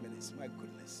come in 3 minutes. My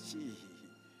goodness.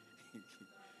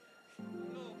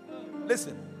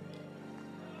 Listen.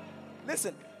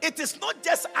 It is not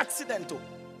just accidental.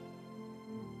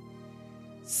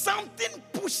 Something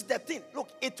pushed the thing. Look,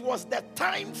 it was the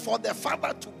time for the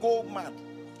father to go mad.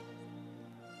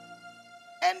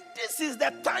 And this is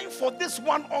the time for this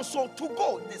one also to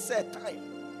go. They said time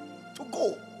to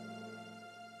go.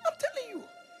 I'm telling you.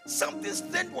 Something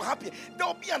strange will happen. There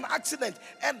will be an accident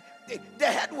and the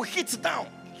head will hit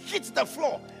the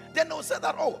floor. Then they'll say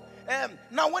that,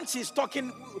 now when she's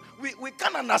talking, we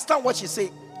can't understand what she's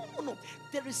saying. No.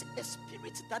 There is a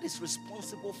spirit that is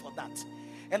responsible for that.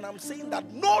 And I'm saying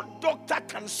that no doctor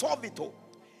can solve it all.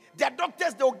 The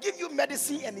doctors, they'll give you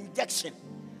medicine and injection.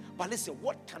 But listen,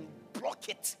 what can block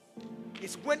it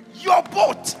is when your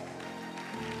boat,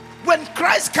 when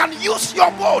Christ can use your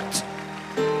boat.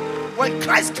 When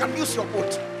Christ can use your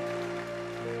boat.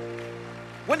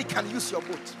 When he can use your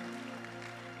boat.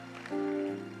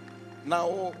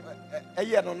 Now,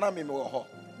 no nami me ho.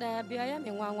 Da bia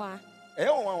me nwanwa.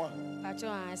 Nwanwa. Pacho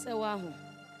an se wa hu.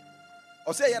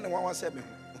 O say no nwanwa se me.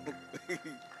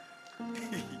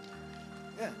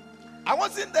 Yeah. I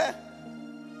wasn't there.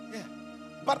 Yeah.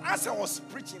 But as I was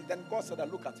preaching, then God said,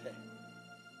 look at her.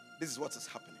 This is what is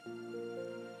happening.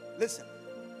 Listen.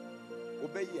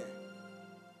 Obey here.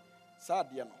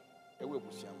 Sadia no ewe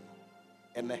busiam no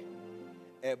ene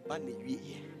eba na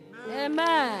wiye.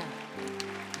 Amen.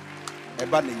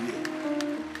 Eba na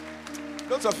wiye.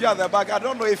 Those of you at the back, I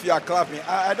don't know if you are clapping.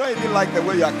 I don't even like the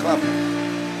way you are clapping.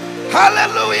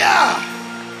 Hallelujah!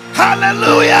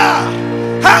 Hallelujah!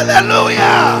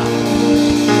 Hallelujah!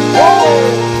 Oh!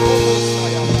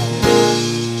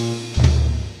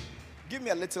 Give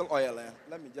me a little oil.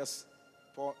 Let me just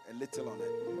pour a little on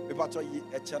it. People tell you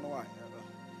a channel.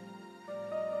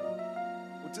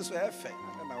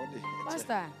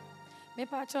 Pastor, me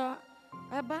pacho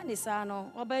eba ni sa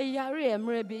no oba yare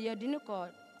emre bi ye di ni ko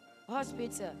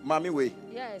hospital. Mami we.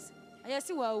 Yes.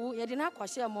 Ayesi wa wu ye di na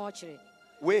kwahye mo kire.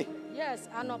 We. Yes,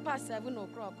 anopa 7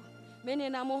 o'clock. Me ni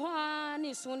na mo ho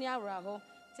ni sun ni awra ho.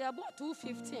 Ti about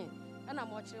 2:15. Na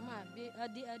mo kire ma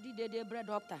bi adi dede bread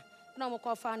doctor. Na mo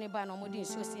ko fa ni ba na mo di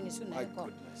nsuo si ni su na ko.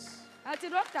 Ati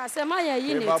doctor say ma ye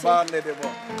yi ni ti.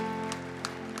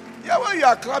 Yeah, when you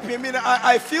are clapping,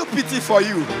 I feel pity for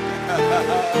you.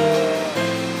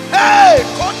 Hey,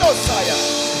 Konosaya.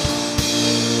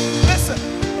 Listen.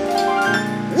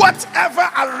 Whatever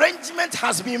arrangement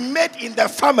has been made in the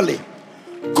family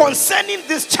concerning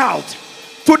this child,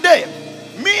 Today,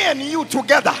 me and you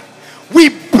together, we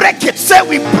break it. Say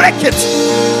we break it.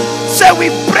 Say we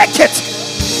break it.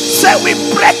 Say we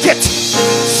break it.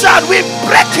 Shall we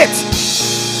break it?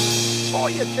 Oh,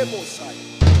 you came outside.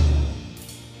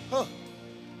 Huh.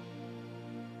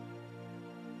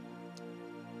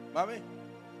 Mommy,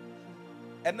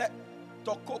 and that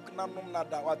to cook nanum na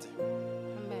dawati.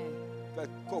 Amen. But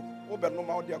cook. Obe no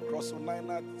ma odi across nine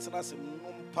na sinase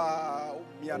numpa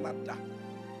omianada.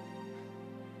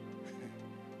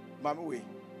 Mommy, we.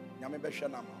 Nyame behwe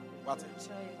na ma. What?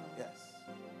 Yes.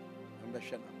 Nyame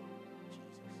behwe na ma.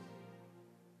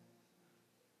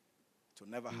 To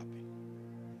never happen.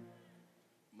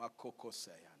 Makoko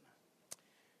Sayana.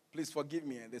 Please forgive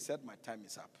me. They said my time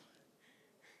is up.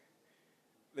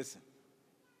 Listen.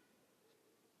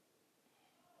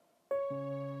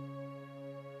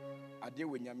 Ade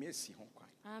we nyame esi ho kwan.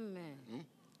 Amen.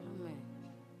 Amen.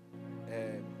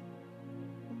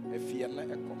 Efie na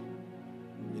eko.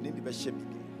 Yini bi behye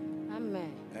bibi.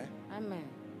 Amen. Amen.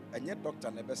 Enye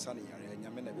doctor na besa ne yare,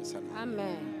 nyame na besa ne.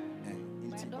 Amen.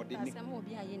 Inti odi ni. Doctor say mo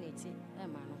bi aye na ti e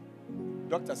ma no.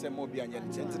 Doctor say mo bi anye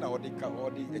nti na odi ka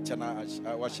odi eche na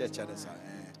wa she eche na sa.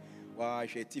 Wa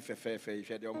hwe ti fefe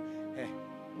hwe de om.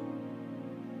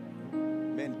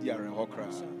 Men diare hokra.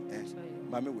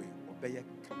 Mame we obeye.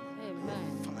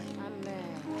 Amen. Fine. Amen.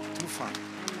 Too fine.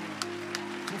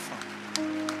 Too fine.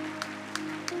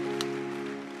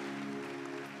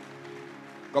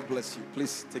 God bless you.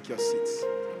 Please take your seats.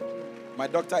 My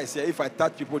doctor is here. If I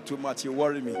touch people too much, you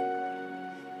worry me.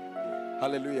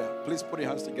 Hallelujah. Please put your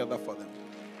hands together for them.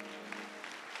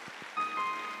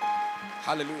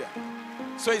 Hallelujah.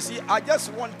 So you see, I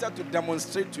just wanted to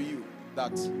demonstrate to you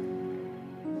that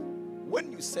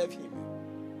when you serve him,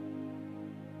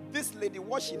 this lady,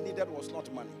 what she needed was not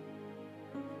money.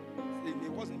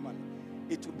 It wasn't money.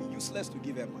 It would be useless to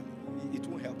give her money. It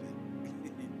won't help her.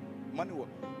 Money,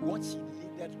 what she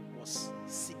needed was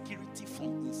security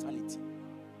from insanity.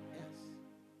 Yes.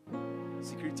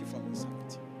 Security from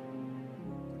insanity.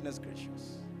 Goodness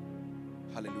gracious.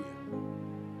 Hallelujah.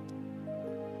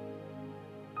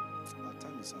 Our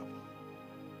time is up.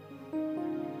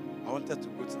 I wanted to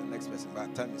go to the next person, but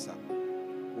our time is up.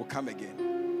 We'll come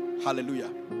again. Hallelujah.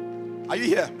 Are you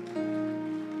here?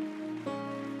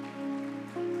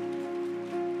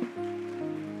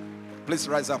 Please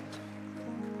rise up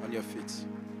on your feet.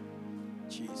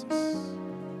 Jesus.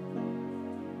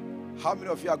 How many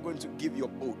of you are going to give your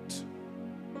vote?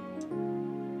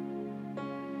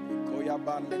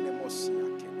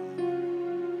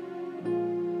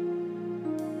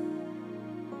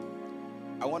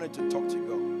 I wanted to talk to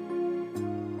God.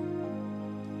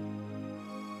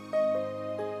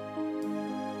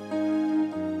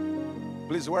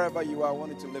 Please, wherever you are, I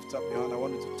want you to lift up your hand. I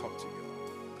want you to talk to God.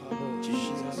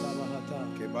 Jesus.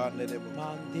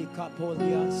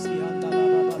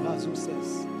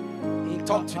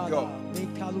 Talk to God.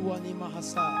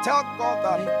 Tell God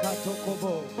that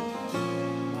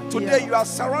today you are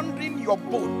surrendering your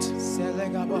boat.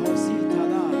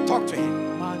 Talk to him.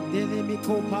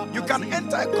 You can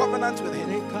enter a covenant with him.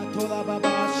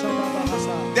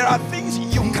 There are things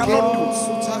you cannot do.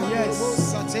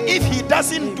 If he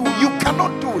doesn't do, you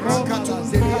cannot do it.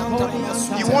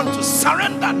 You want to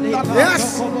surrender that.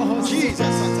 Yes,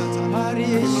 Jesus.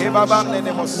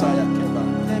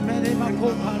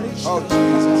 Oh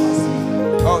Jesus.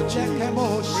 Oh Jesus.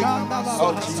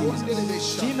 Oh Jesus.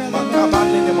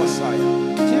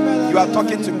 You are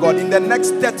talking to God in the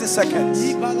next 30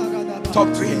 seconds.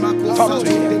 Talk to him. Talk to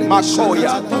him.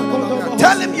 Makoya.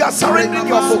 Tell him you are surrendering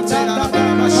your boat.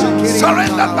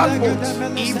 Surrender that boat.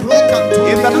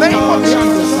 In the name of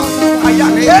Jesus.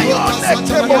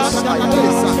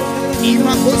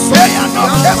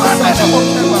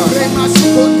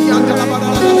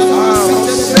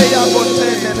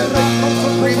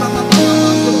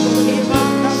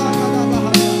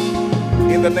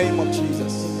 In the name of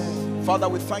Jesus. Father,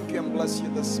 we thank you and bless you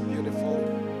this beautiful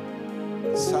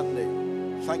Sunday.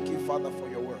 Thank you, Father, for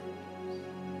your word.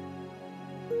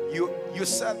 You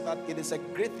said that it is a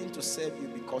great thing to serve you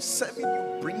because serving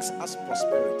you brings us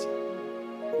prosperity.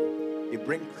 It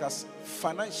brings us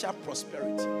financial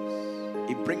prosperity.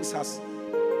 It brings us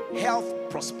health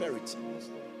prosperity.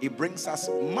 It brings us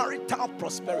marital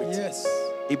prosperity. Yes.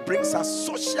 It brings us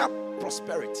social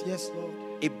prosperity. Yes, Lord.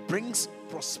 It brings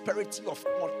prosperity of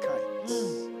all kinds.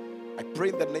 I pray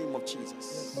in the name of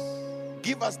Jesus. Yes.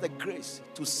 Give us the grace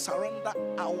to surrender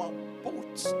our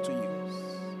boats to you.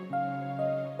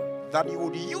 That you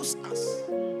would use us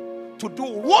to do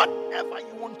whatever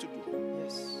you want to do.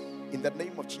 Yes. In the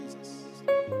name of Jesus.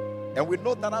 And we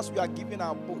know that as we are giving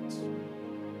our boats,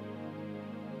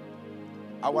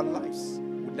 our lives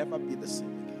will never be the same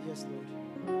again. Yes,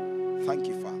 Lord. Thank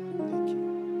you, Father. Thank you.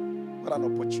 What an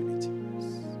opportunity.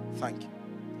 Thank you.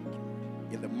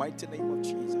 In the mighty name of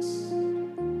Jesus.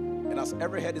 And as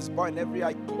every head is bowed and every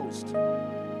eye closed,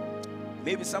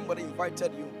 maybe somebody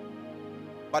invited you,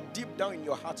 but deep down in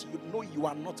your heart, you know you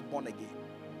are not born again.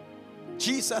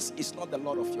 Jesus is not the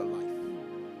Lord of your life.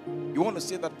 You want to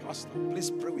say that, Pastor? Please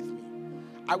pray with me.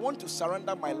 I want to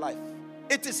surrender my life.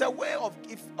 It is a way of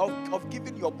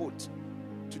giving your boat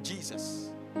to Jesus.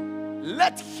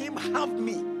 Let him have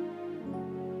me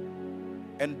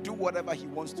and do whatever he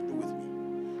wants to do with me.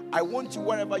 I want you,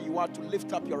 wherever you are, to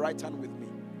lift up your right hand with me.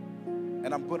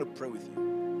 And I'm going to pray with you.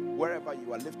 Wherever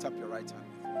you are, lift up your right hand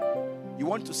with me. You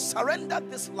want to surrender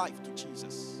this life to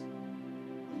Jesus.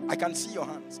 I can see your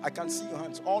hands. I can see your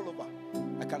hands all over.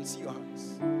 I can see your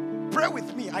hands. Pray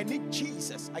with me. I need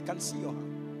Jesus. I can see your hand.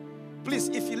 Please,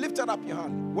 if you lifted up your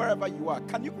hand, wherever you are,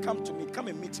 can you come to me? Come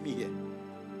and meet me here.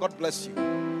 God bless you.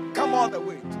 Come all the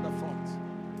way to the front.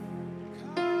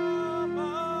 Come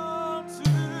on to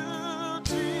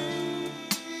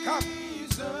Jesus. Come.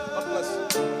 God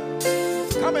bless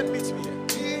you. Come and meet me here.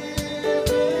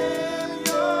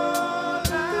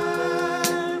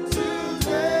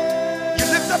 You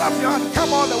lifted up your hand.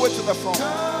 Come all the way to the front.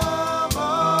 Come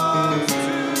on to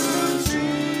Jesus.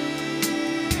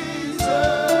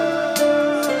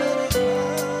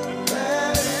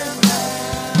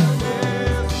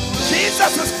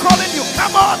 Jesus is calling you.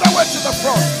 Come all the way to the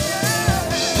front.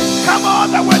 Come all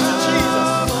the way to Jesus.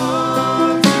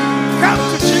 Come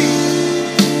to Jesus.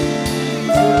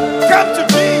 Come to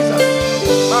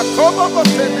Jesus.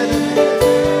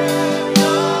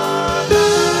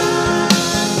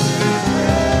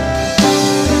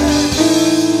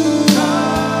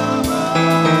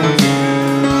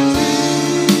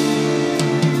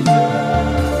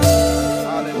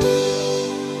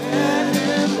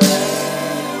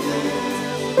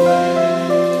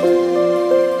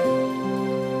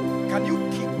 Can you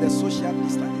keep the social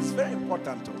distance? It's very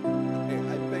important.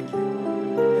 I beg you.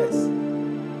 Yes.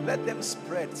 Let them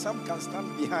spread. Some can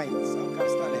stand behind, some can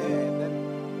stand here. And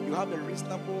then you have a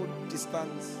reasonable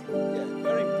distance. Yeah,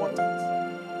 very important.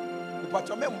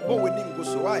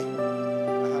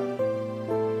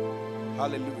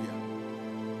 Hallelujah.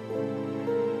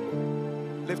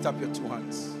 Lift up your two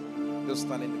hands. Just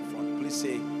standing in front. Please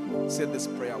say this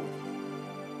prayer with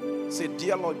me. Say,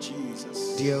 dear Lord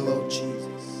Jesus. Dear Lord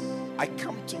Jesus, I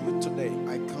come to you today.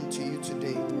 I come to you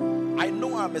today. I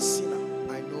know I'm a sinner.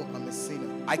 I know I'm a sinner.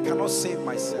 I cannot save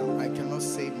myself. I cannot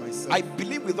save myself. I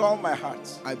believe with all my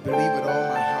heart I believe with all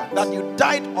my heart that you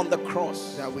died on the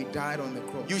cross. that we died on the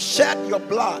cross. You shed your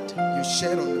blood You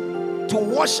shed on to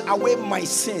wash away my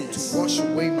sins. the wash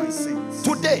away my sins.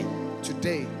 Today,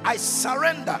 Today, I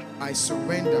surrender I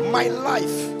surrender my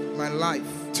life my life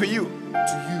to you.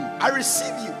 to you. I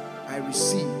receive you, I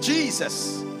receive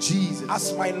Jesus, Jesus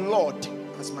as my Lord,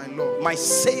 as my Lord, my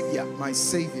Savior, my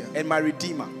Savior, and my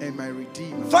Redeemer. and my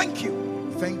Redeemer. Thank you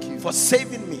Thank you for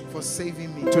saving me for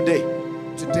saving me today.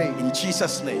 today. In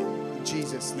Jesus' name. In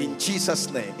Jesus' name. In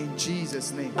Jesus' name. In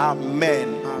Jesus' name.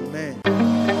 Amen. Amen.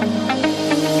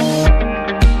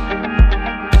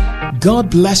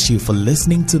 God bless you for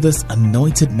listening to this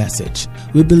anointed message.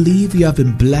 We believe you have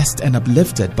been blessed and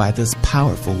uplifted by this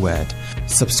powerful word.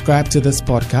 Subscribe to this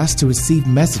podcast to receive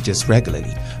messages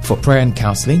regularly. For prayer and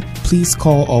counseling, please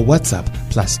call or WhatsApp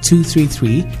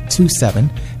 +233 27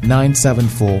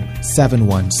 974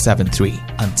 7173.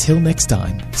 Until next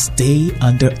time, stay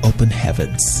under open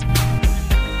heavens.